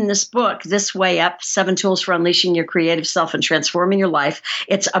I've written this book, This Way Up, 7 Tools for Unleashing Your Creative Self and Transforming Your Life.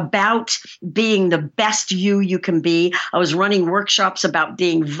 It's about being the best you can be. I was running workshops about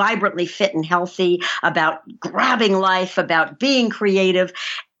being vibrantly fit and healthy, about grabbing life, about being creative.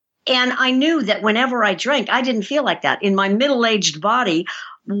 And I knew that whenever I drank, I didn't feel like that. In my middle-aged body,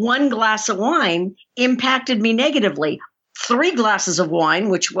 1 glass of wine impacted me negatively. 3 glasses of wine,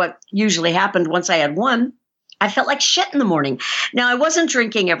 which what usually happened once I had 1, I felt like shit in the morning. Now, I wasn't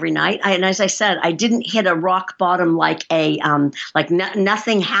drinking every night. And as I said, I didn't hit a rock bottom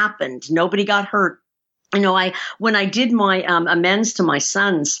nothing happened. Nobody got hurt. When I did my amends to my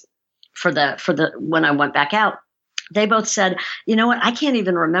sons for the when I went back out, they both said, you know what, I can't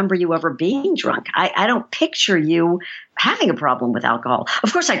even remember you ever being drunk. I don't picture you having a problem with alcohol.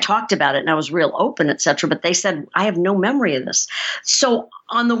 Of course, I talked about it and I was real open, et cetera, but they said, I have no memory of this. So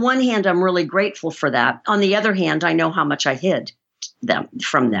on the one hand, I'm really grateful for that. On the other hand, I know how much I hid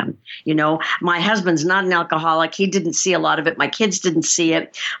from them. My husband's not an alcoholic. He didn't see a lot of it. My kids didn't see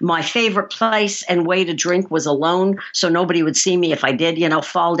it. My favorite place and way to drink was alone, so nobody would see me if I did,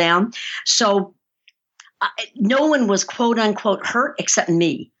 fall down. So no one was quote unquote hurt except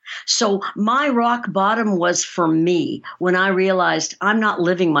me. So my rock bottom was for me when I realized I'm not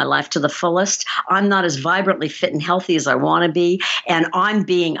living my life to the fullest. I'm not as vibrantly fit and healthy as I want to be. And I'm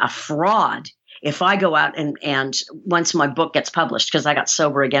being a fraud if I go out and once my book gets published, because I got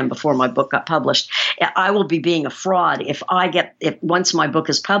sober again before my book got published, I will be being a fraud if once my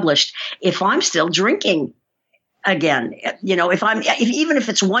book is published, if I'm still drinking again. Even if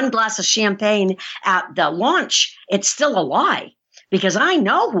it's 1 glass of champagne at the launch, it's still a lie because I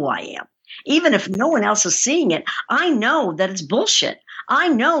know who I am. Even if no one else is seeing it, I know that it's bullshit. I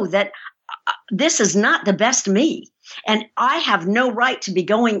know that this is not the best me. And I have no right to be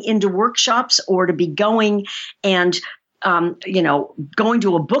going into workshops or to be going and going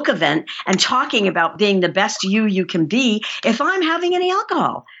to a book event and talking about being the best you can be if I'm having any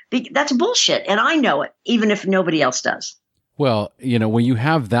alcohol. That's bullshit. And I know it, even if nobody else does. Well, when you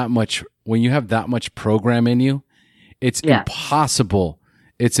have that much program in you, it's impossible.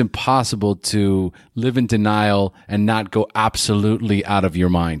 It's impossible to live in denial and not go absolutely out of your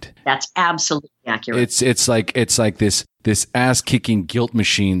mind. That's absolutely accurate. It's like this ass-kicking guilt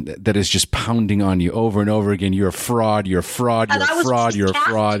machine that is just pounding on you over and over again. You're a fraud. You're a fraud. You're a fraud. You're a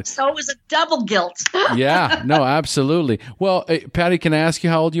fraud. So it was a double guilt. Yeah. No, absolutely. Well, Patti, can I ask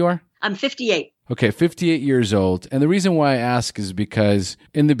you how old you are? I'm 58. Okay, 58 years old. And the reason why I ask is because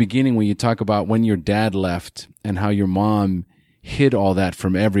in the beginning, when you talk about when your dad left and how your mom hid all that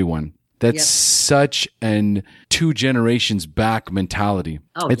from everyone, that's such an 2 generations back mentality.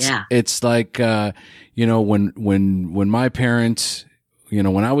 Oh, It's like, when my parents,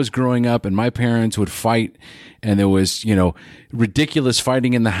 when I was growing up and my parents would fight and there was, ridiculous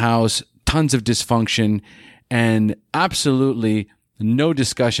fighting in the house, tons of dysfunction, and absolutely no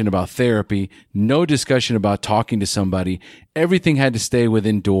discussion about therapy, no discussion about talking to somebody. Everything had to stay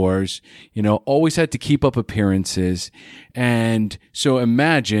within doors, always had to keep up appearances. And so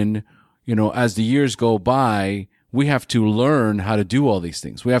imagine, as the years go by, we have to learn how to do all these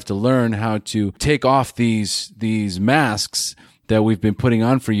things. We have to learn how to take off these masks that we've been putting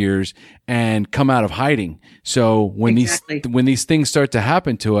on for years and come out of hiding. So when these things start to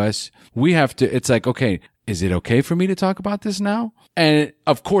happen to us, we have to, it's like, okay, is it okay for me to talk about this now? And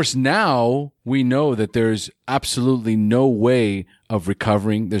of course, now we know that there's absolutely no way of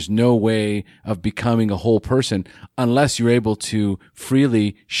recovering. There's no way of becoming a whole person unless you're able to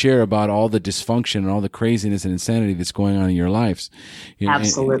freely share about all the dysfunction and all the craziness and insanity that's going on in your lives.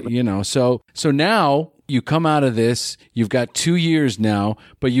 Absolutely. So now you come out of this, you've got 2 years now,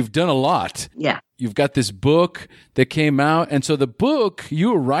 but you've done a lot. Yeah. You've got this book that came out. And so the book,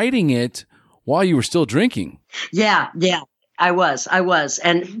 you were writing it while you were still drinking. Yeah. I was.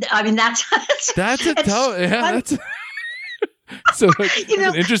 And I mean, that's so that's an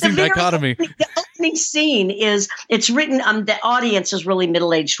interesting dichotomy. The opening scene it's written, the audience is really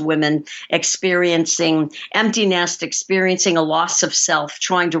middle-aged women experiencing empty nest, experiencing a loss of self,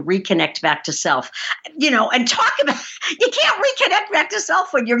 trying to reconnect back to self, and talk about, you can't reconnect back to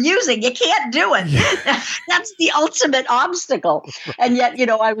self when you're using, you can't do it. Yeah. That's the ultimate obstacle. And yet,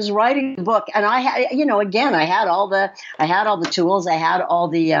 I was writing the book and I had, again, I had all the tools, I had all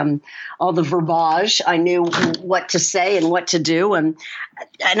the verbiage. I knew what to say and what to do. And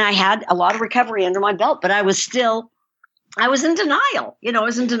I had a lot of recovery under my belt, but I was in denial. I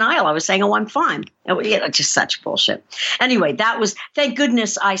was in denial. I was saying, oh, I'm fine. Just such bullshit. Anyway, thank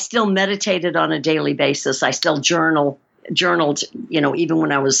goodness I still meditated on a daily basis. I still journaled, even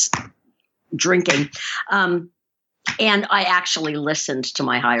when I was drinking. And I actually listened to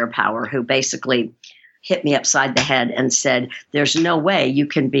my higher power, who basically hit me upside the head and said, there's no way you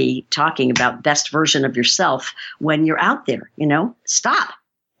can be talking about best version of yourself when you're out there, stop.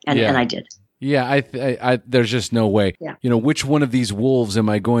 And I did. Yeah, I there's just no way. Yeah. Which one of these wolves am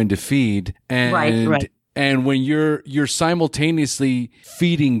I going to feed? And right. And when you're simultaneously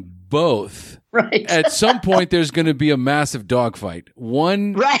feeding both, right. At some point there's going to be a massive dogfight.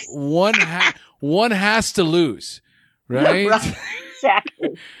 One has to lose, right? Right.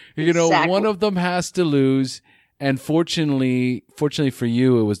 Exactly. One of them has to lose. And fortunately for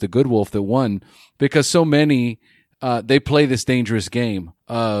you, it was the good wolf that won, because so many, they play this dangerous game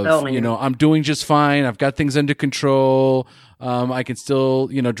of, I'm doing just fine. I've got things under control. I can still,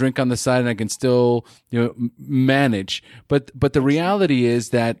 drink on the side, and I can still, manage. But the reality is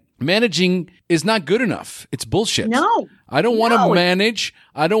that managing is not good enough. It's bullshit. No. I don't want to manage.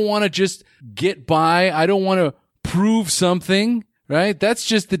 I don't want to just get by. I don't want to prove something. Right? That's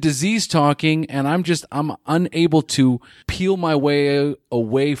just the disease talking, and I'm unable to peel my way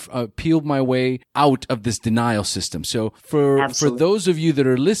out of this denial system. So for those of you that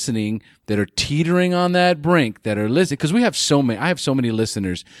are listening, that are teetering on that brink, that are listening, because I have so many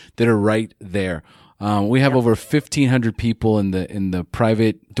listeners that are right there. We have over 1,500 people in the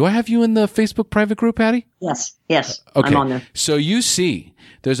private. Do I have you in the Facebook private group, Patti? Yes. Okay. I'm on there. So you see,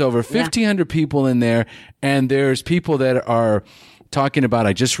 there's over 1,500 people in there, and there's people that are talking about,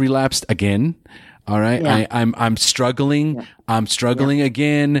 I just relapsed again. All right. Yeah. I'm struggling. Yeah. I'm struggling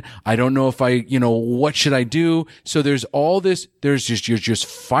again. I don't know if what should I do? So there's all this, you're just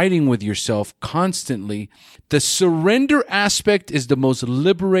fighting with yourself constantly. The surrender aspect is the most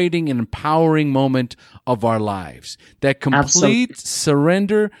liberating and empowering moment of our lives. That complete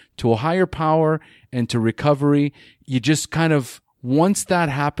surrender to a higher power and to recovery. You just kind of, once that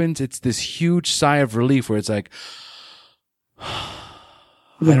happens, it's this huge sigh of relief where it's like,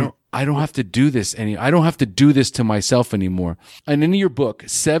 I don't have to do this I don't have to do this to myself anymore. And in your book,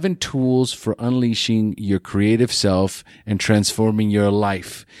 7 Tools for Unleashing Your Creative Self and Transforming Your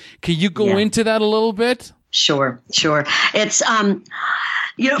Life. Can you go into that a little bit? Sure. It's,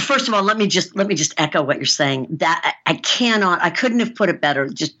 first of all, let me just echo what you're saying. That I couldn't have put it better.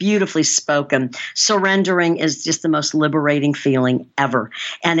 Just beautifully spoken. Surrendering is just the most liberating feeling ever.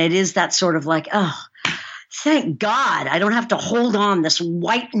 And it is that sort of like, oh, thank God I don't have to hold on this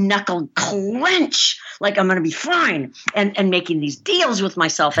white knuckle clench like I'm going to be fine and making these deals with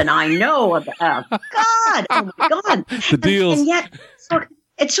myself. And I know, oh my God. The deals. And yet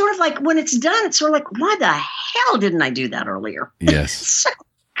it's sort of like when it's done, it's sort of like, why the hell didn't I do that earlier? Yes.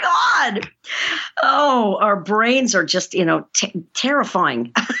 God. Oh, our brains are just,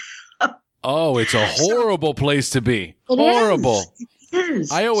 terrifying. Oh, it's a horrible place to be. Horrible.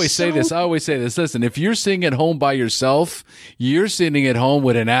 I always say this. Listen, if you're sitting at home by yourself, you're sitting at home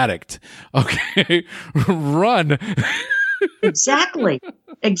with an addict. Okay. Run. Exactly.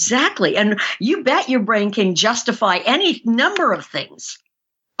 And you bet your brain can justify any number of things.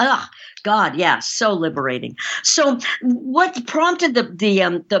 God, yeah, so liberating. So what prompted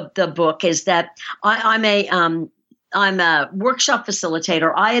the book is that I'm a workshop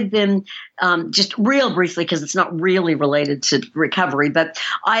facilitator. I had been, just real briefly, because it's not really related to recovery, but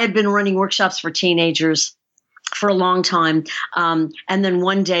I had been running workshops for teenagers for a long time. And then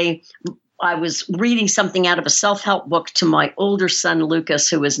one day I was reading something out of a self-help book to my older son, Lucas,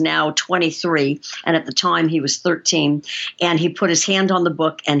 who is now 23. And at the time he was 13. And he put his hand on the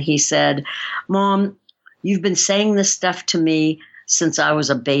book and he said, "Mom, you've been saying this stuff to me since I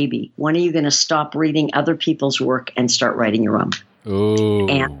was a baby. When are you going to stop reading other people's work and start writing your own?" Oh,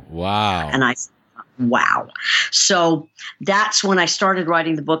 wow. And I wow. So that's when I started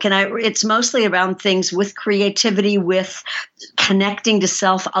writing the book. And it's mostly around things with creativity, with connecting to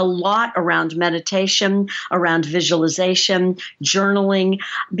self, a lot around meditation, around visualization, journaling,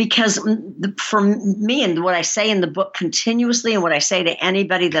 because for me, and what I say in the book continuously, and what I say to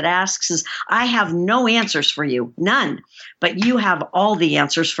anybody that asks is, I have no answers for you, none, but you have all the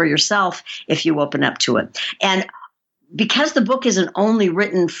answers for yourself if you open up to it. And because the book isn't only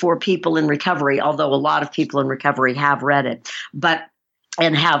written for people in recovery, although a lot of people in recovery have read it,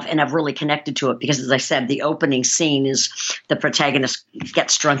 and have really connected to it, because as I said, the opening scene is the protagonist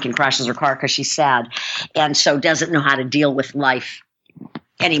gets drunk and crashes her car because she's sad, and so doesn't know how to deal with life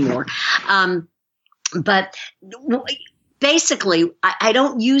anymore. But basically, I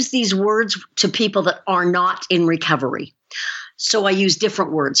don't use these words to people that are not in recovery. So I use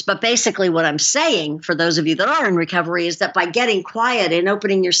different words. But basically what I'm saying for those of you that are in recovery is that by getting quiet and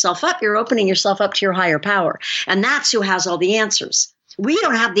opening yourself up, you're opening yourself up to your higher power. And that's who has all the answers. We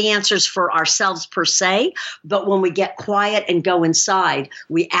don't have the answers for ourselves per se, but when we get quiet and go inside,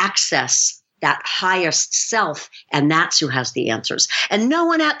 we access that highest self, and that's who has the answers. And no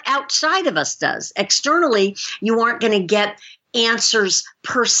one outside of us does. Externally, you aren't going to get answers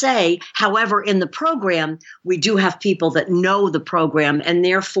per se. However, in the program, we do have people that know the program, and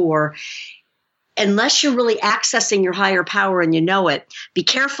therefore, unless you're really accessing your higher power and you know it, be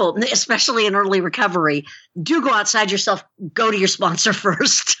careful, especially in early recovery. Do go outside yourself, go to your sponsor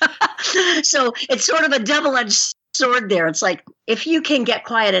first. So it's sort of a double-edged sword there. It's like, if you can get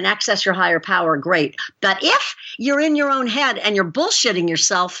quiet and access your higher power, great. But if you're in your own head and you're bullshitting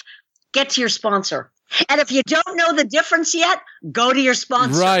yourself, get to your sponsor. And if you don't know the difference yet, go to your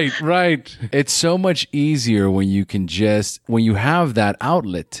sponsor. Right. It's so much easier when you have that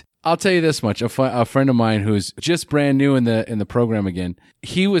outlet. I'll tell you this much. A friend of mine who's just brand new in the program again,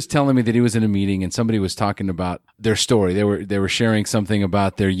 he was telling me that he was in a meeting and somebody was talking about their story. They were sharing something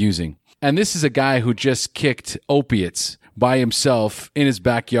about their using. And this is a guy who just kicked opiates by himself in his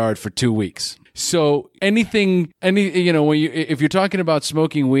backyard for 2 weeks. So if you're talking about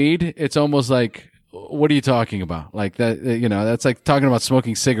smoking weed, it's almost like, what are you talking about? Like that, that's like talking about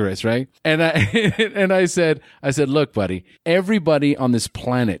smoking cigarettes, right? And I said, look, buddy, everybody on this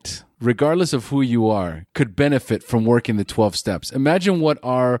planet, regardless of who you are, could benefit from working the 12 steps. Imagine what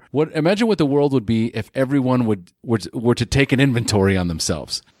the world would be if everyone were to take an inventory on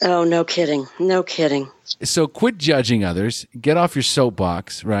themselves. Oh, no kidding. No kidding. So quit judging others, get off your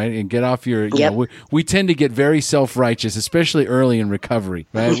soapbox, right? And get off your, we tend to get very self-righteous, especially early in recovery,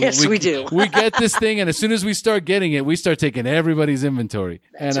 right? Yes, we do. We get this thing, and as soon as we start getting it, we start taking everybody's inventory.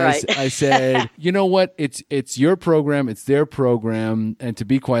 That's and right. I said, you know what? It's your program, it's their program, and to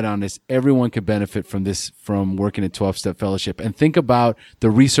be quite honest, everyone can benefit from working at 12-Step Fellowship. And think about the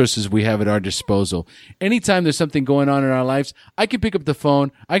resources we have at our disposal. Anytime there's something going on in our lives, I can pick up the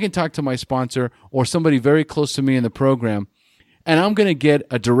phone, I can talk to my sponsor or somebody very close to me in the program, and I'm going to get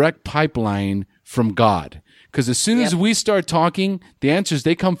a direct pipeline from God. Because as soon as we start talking, the answers,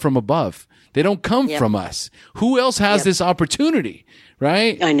 they come from above. They don't come from us. Who else has this opportunity,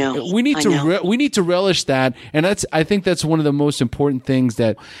 right? I know. We need to relish that, and I think that's one of the most important things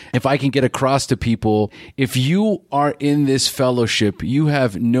that if I can get across to people. If you are in this fellowship, you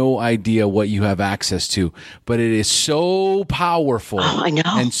have no idea what you have access to, but it is so powerful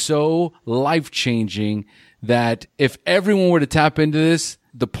and so life-changing that if everyone were to tap into this,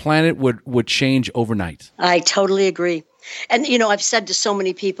 the planet would change overnight. I totally agree. And, I've said to so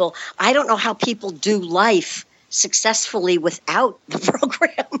many people, I don't know how people do life successfully without the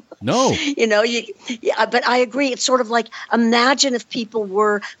program. No. But I agree. It's sort of like, imagine if people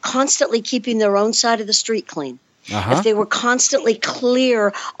were constantly keeping their own side of the street clean. Uh-huh. If they were constantly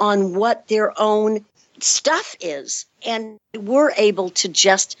clear on what their own stuff is and were able to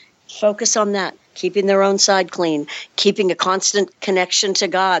just focus on that, keeping their own side clean, keeping a constant connection to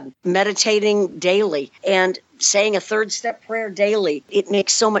God, meditating daily, and saying a third step prayer daily. It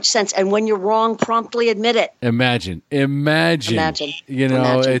makes so much sense. And when you're wrong, promptly admit it. Imagine. It's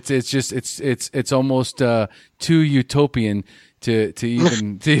almost too utopian to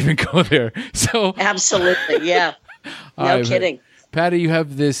even go there. So absolutely, yeah. No kidding. Patti, you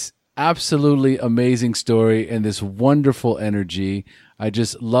have this absolutely amazing story and this wonderful energy. I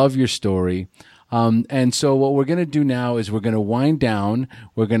just love your story. And so what we're going to do now is we're going to wind down.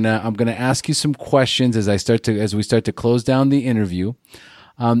 I'm going to ask you some questions as we start to close down the interview.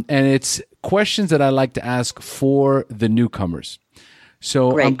 And it's questions that I like to ask for the newcomers.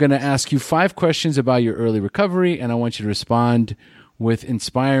 So Great. I'm going to ask you 5 questions about your early recovery, and I want you to respond with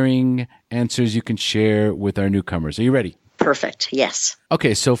inspiring answers you can share with our newcomers. Are you ready? Perfect. Yes.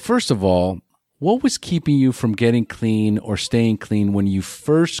 Okay. So first of all, What was keeping you from getting clean or staying clean when you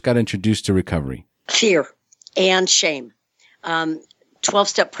first got introduced to recovery? Fear and shame.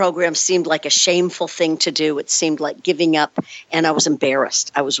 12-step program seemed like a shameful thing to do. It seemed like giving up, and I was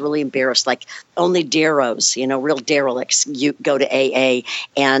embarrassed. I was really embarrassed. Like only deros, real derelicts, you go to AA,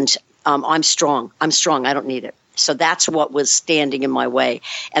 and I'm strong. I don't need it. So that's what was standing in my way,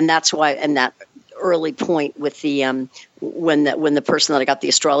 and that's why. And that early point with the when the person that I got the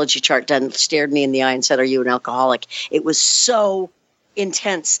astrology chart done stared me in the eye and said, "Are you an alcoholic?" It was so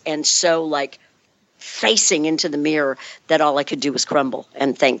intense and so like facing into the mirror that all I could do was crumble.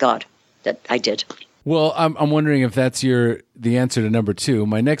 And thank God that I did. Well, I'm wondering if that's the answer to number 2.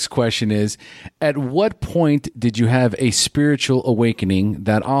 My next question is, at what point did you have a spiritual awakening,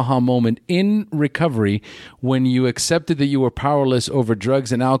 that aha moment in recovery when you accepted that you were powerless over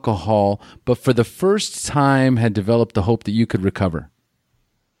drugs and alcohol, but for the first time had developed the hope that you could recover?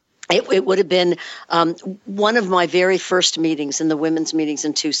 It would have been one of my very first meetings in the women's meetings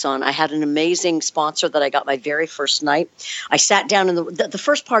in Tucson. I had an amazing sponsor that I got my very first night. I sat down, and the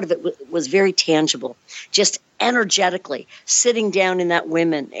first part of it was very tangible, just energetically sitting down in that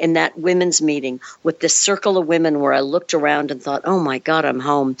women's meeting with this circle of women where I looked around and thought, oh my God, I'm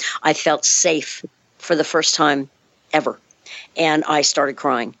home. I felt safe for the first time ever. And I started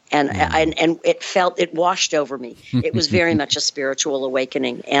crying, and it washed over me. It was very much a spiritual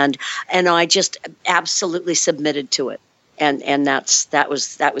awakening, and I just absolutely submitted to it, and that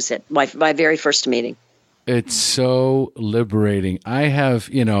was it. My very first meeting. It's so liberating. I have,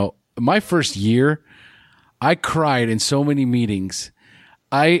 my first year, I cried in so many meetings.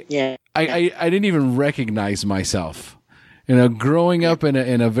 I didn't even recognize myself. Growing up in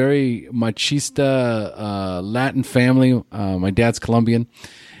a very machista Latin family, my dad's Colombian,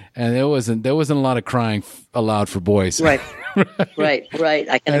 and there wasn't a lot of crying allowed for boys. Right.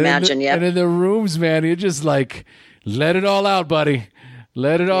 I can imagine. And in the rooms, man, you're just like, let it all out, buddy,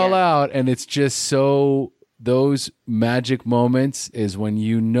 let it all out, and it's just so. Those magic moments is when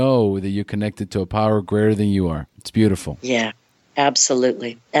you know that you're connected to a power greater than you are. It's beautiful. Yeah,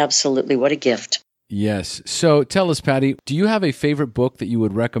 absolutely, absolutely. What a gift. Yes. So tell us, Patti, do you have a favorite book that you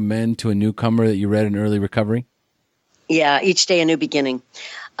would recommend to a newcomer that you read in early recovery? Yeah, Each Day a New Beginning.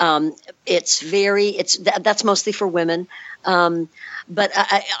 That's mostly for women. But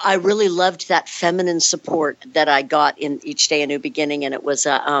I really loved that feminine support that I got in Each Day a New Beginning. And it was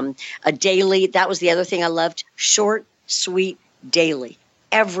a daily, that was the other thing I loved, short, sweet, daily.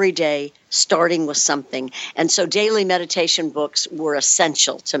 Every day, starting with something. And so daily meditation books were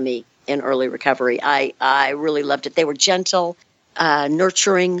essential to me in early recovery. I really loved it. They were gentle,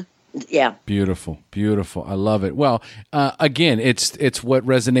 nurturing. Yeah. Beautiful. I love it. Well, again, it's what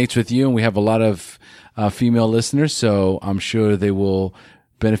resonates with you, and we have a lot of female listeners, so I'm sure they will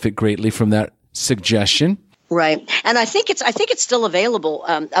benefit greatly from that suggestion. Right. And I think it's still available,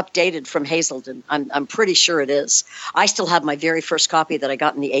 updated from Hazelden. I'm pretty sure it is. I still have my very first copy that I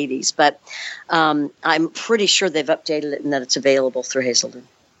got in the 80s, but I'm pretty sure they've updated it and that it's available through Hazelden.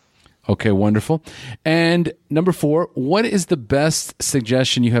 Okay, wonderful. And number 4, what is the best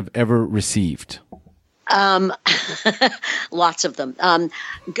suggestion you have ever received? Lots of them.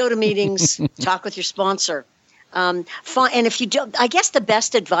 Go to meetings, talk with your sponsor. And if you don't, I guess the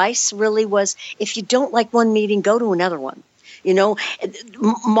best advice really was, if you don't like one meeting, go to another one.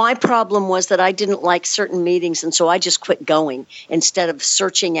 My problem was that I didn't like certain meetings, and so I just quit going instead of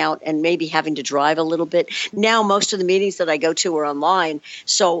searching out and maybe having to drive a little bit. Now, most of the meetings that I go to are online,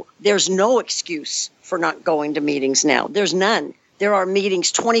 so there's no excuse for not going to meetings now. There's none. There are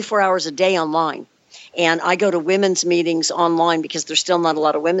meetings 24 hours a day online. And I go to women's meetings online because there's still not a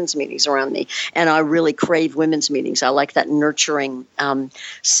lot of women's meetings around me. And I really crave women's meetings. I like that nurturing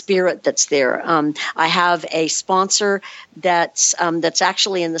spirit that's there. I have a sponsor that's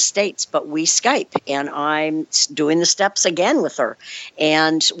actually in the States, but we Skype. And I'm doing the steps again with her.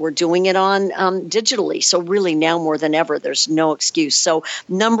 And we're doing it on digitally. So really now more than ever, there's no excuse. So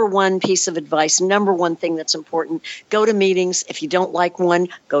number one piece of advice, number one thing that's important, go to meetings. If you don't like one,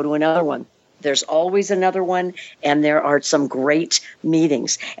 go to another one. There's always another one, and there are some great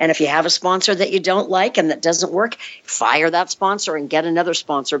meetings. And if you have a sponsor that you don't like and that doesn't work, fire that sponsor and get another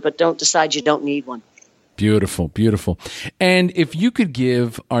sponsor, but don't decide you don't need one. Beautiful, beautiful. And if you could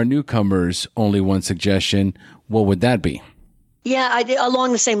give our newcomers only one suggestion, what would that be? Yeah,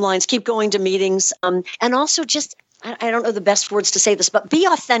 along the same lines, keep going to meetings, and also just, I don't know the best words to say this, but be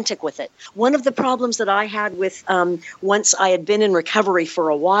authentic with it. One of the problems that I had with once I had been in recovery for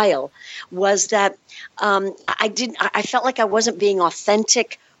a while was that I felt like I wasn't being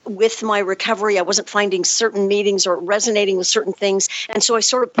authentic with my recovery. I wasn't finding certain meetings or resonating with certain things. And so I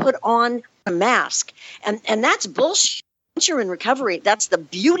sort of put on a mask. And that's bullshit. Once you're in recovery, that's the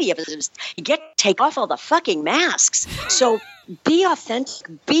beauty of it. Is you get to take off all the fucking masks. So be authentic,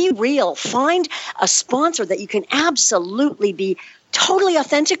 be real. Find a sponsor that you can absolutely be totally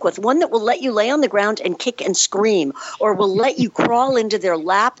authentic with, one that will let you lay on the ground and kick and scream, or will let you crawl into their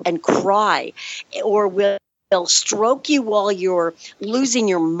lap and cry, or will stroke you while you're losing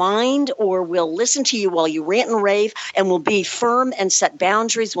your mind, or will listen to you while you rant and rave, and will be firm and set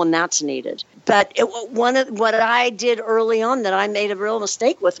boundaries when that's needed. But one of what I did early on that I made a real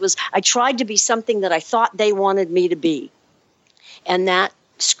mistake with was I tried to be something that I thought they wanted me to be. And that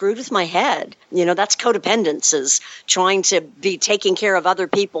screwed with my head. That's codependence, is trying to be taking care of other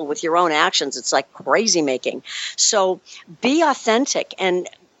people with your own actions. It's like crazy making. So be authentic, and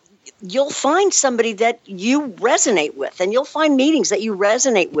you'll find somebody that you resonate with, and you'll find meetings that you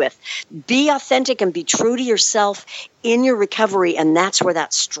resonate with. Be authentic and be true to yourself in your recovery, and that's where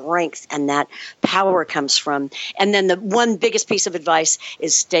that strength and that power comes from. And then the one biggest piece of advice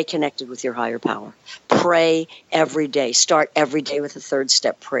is stay connected with your higher power. Pray every day. Start every day with a 3rd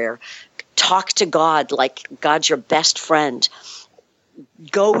step prayer. Talk to God like God's your best friend.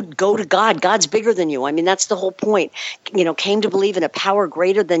 Go to God. God's bigger than you. I mean, that's the whole point. Came to believe in a power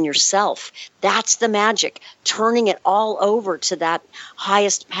greater than yourself. That's the magic. Turning it all over to that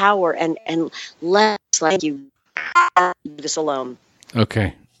highest power, and let's let you do this alone.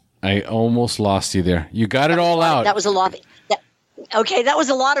 Okay. I almost lost you there. You got it all out. That was a lot. That was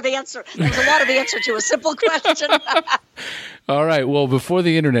a lot of answer. That was a lot of answer to a simple question. All right. Well, before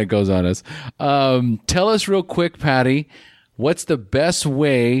the internet goes on us, tell us real quick, Patti, what's the best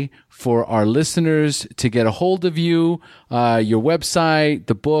way for our listeners to get a hold of you, your website,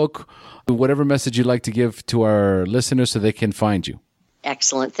 the book, whatever message you'd like to give to our listeners so they can find you?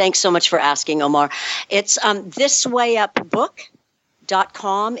 Excellent. Thanks so much for asking, Omar. It's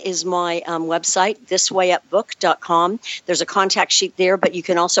thiswayupbook.com is my website, thiswayupbook.com. There's a contact sheet there, but you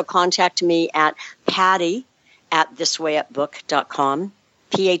can also contact me at Patti@thiswayupbook.com.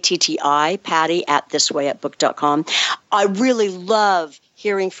 Patti, Patti at thiswayupbook.com. I really love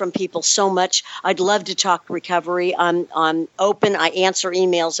hearing from people so much. I'd love to talk recovery. I'm open. I answer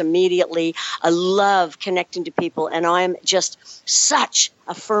emails immediately. I love connecting to people, and I'm just such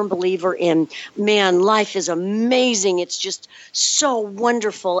a firm believer in, life is amazing. It's just so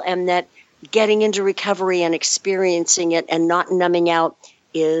wonderful, and that getting into recovery and experiencing it and not numbing out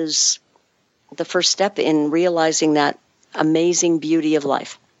is the first step in realizing that amazing beauty of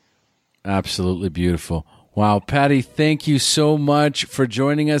life. Absolutely beautiful. Wow, Patti, thank you so much for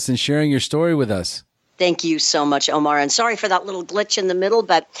joining us and sharing your story with us. Thank you so much, Omar. And sorry for that little glitch in the middle,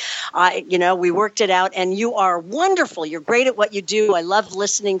 but we worked it out, and you are wonderful. You're great at what you do. I love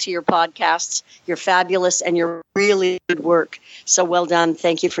listening to your podcasts. You're fabulous, and you're really good work. So well done.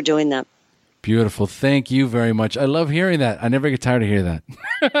 Thank you for doing that. Beautiful. Thank you very much. I love hearing that. I never get tired of hearing that.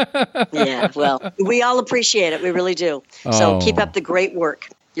 Yeah, well, we all appreciate it. We really do. So keep up the great work.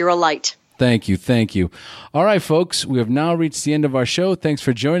 You're a light. Thank you. Thank you. All right, folks, we have now reached the end of our show. Thanks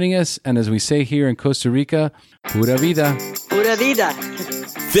for joining us. And as we say here in Costa Rica, pura vida. Pura vida.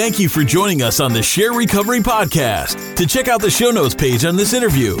 Thank you for joining us on the SHAIR Recovery Podcast. To check out the show notes page on this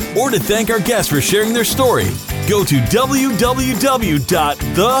interview, or to thank our guests for sharing their story, go to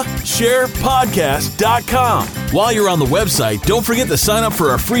www.theshairpodcast.com. While you're on the website, don't forget to sign up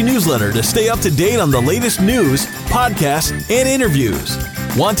for our free newsletter to stay up to date on the latest news, podcasts, and interviews.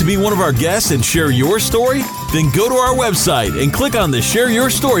 Want to be one of our guests and share your story? Then go to our website and click on the Share Your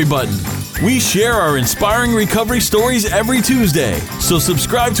Story button. We share our inspiring recovery stories every Tuesday, so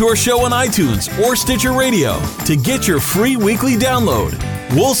subscribe to our show on iTunes or Stitcher Radio to get your free weekly download.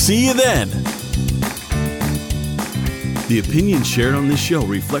 We'll see you then. The opinions shared on this show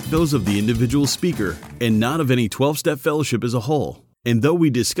reflect those of the individual speaker and not of any 12-Step Fellowship as a whole. And though we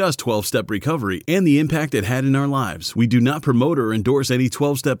discuss 12-Step recovery and the impact it had in our lives, we do not promote or endorse any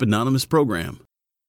 12-Step Anonymous program.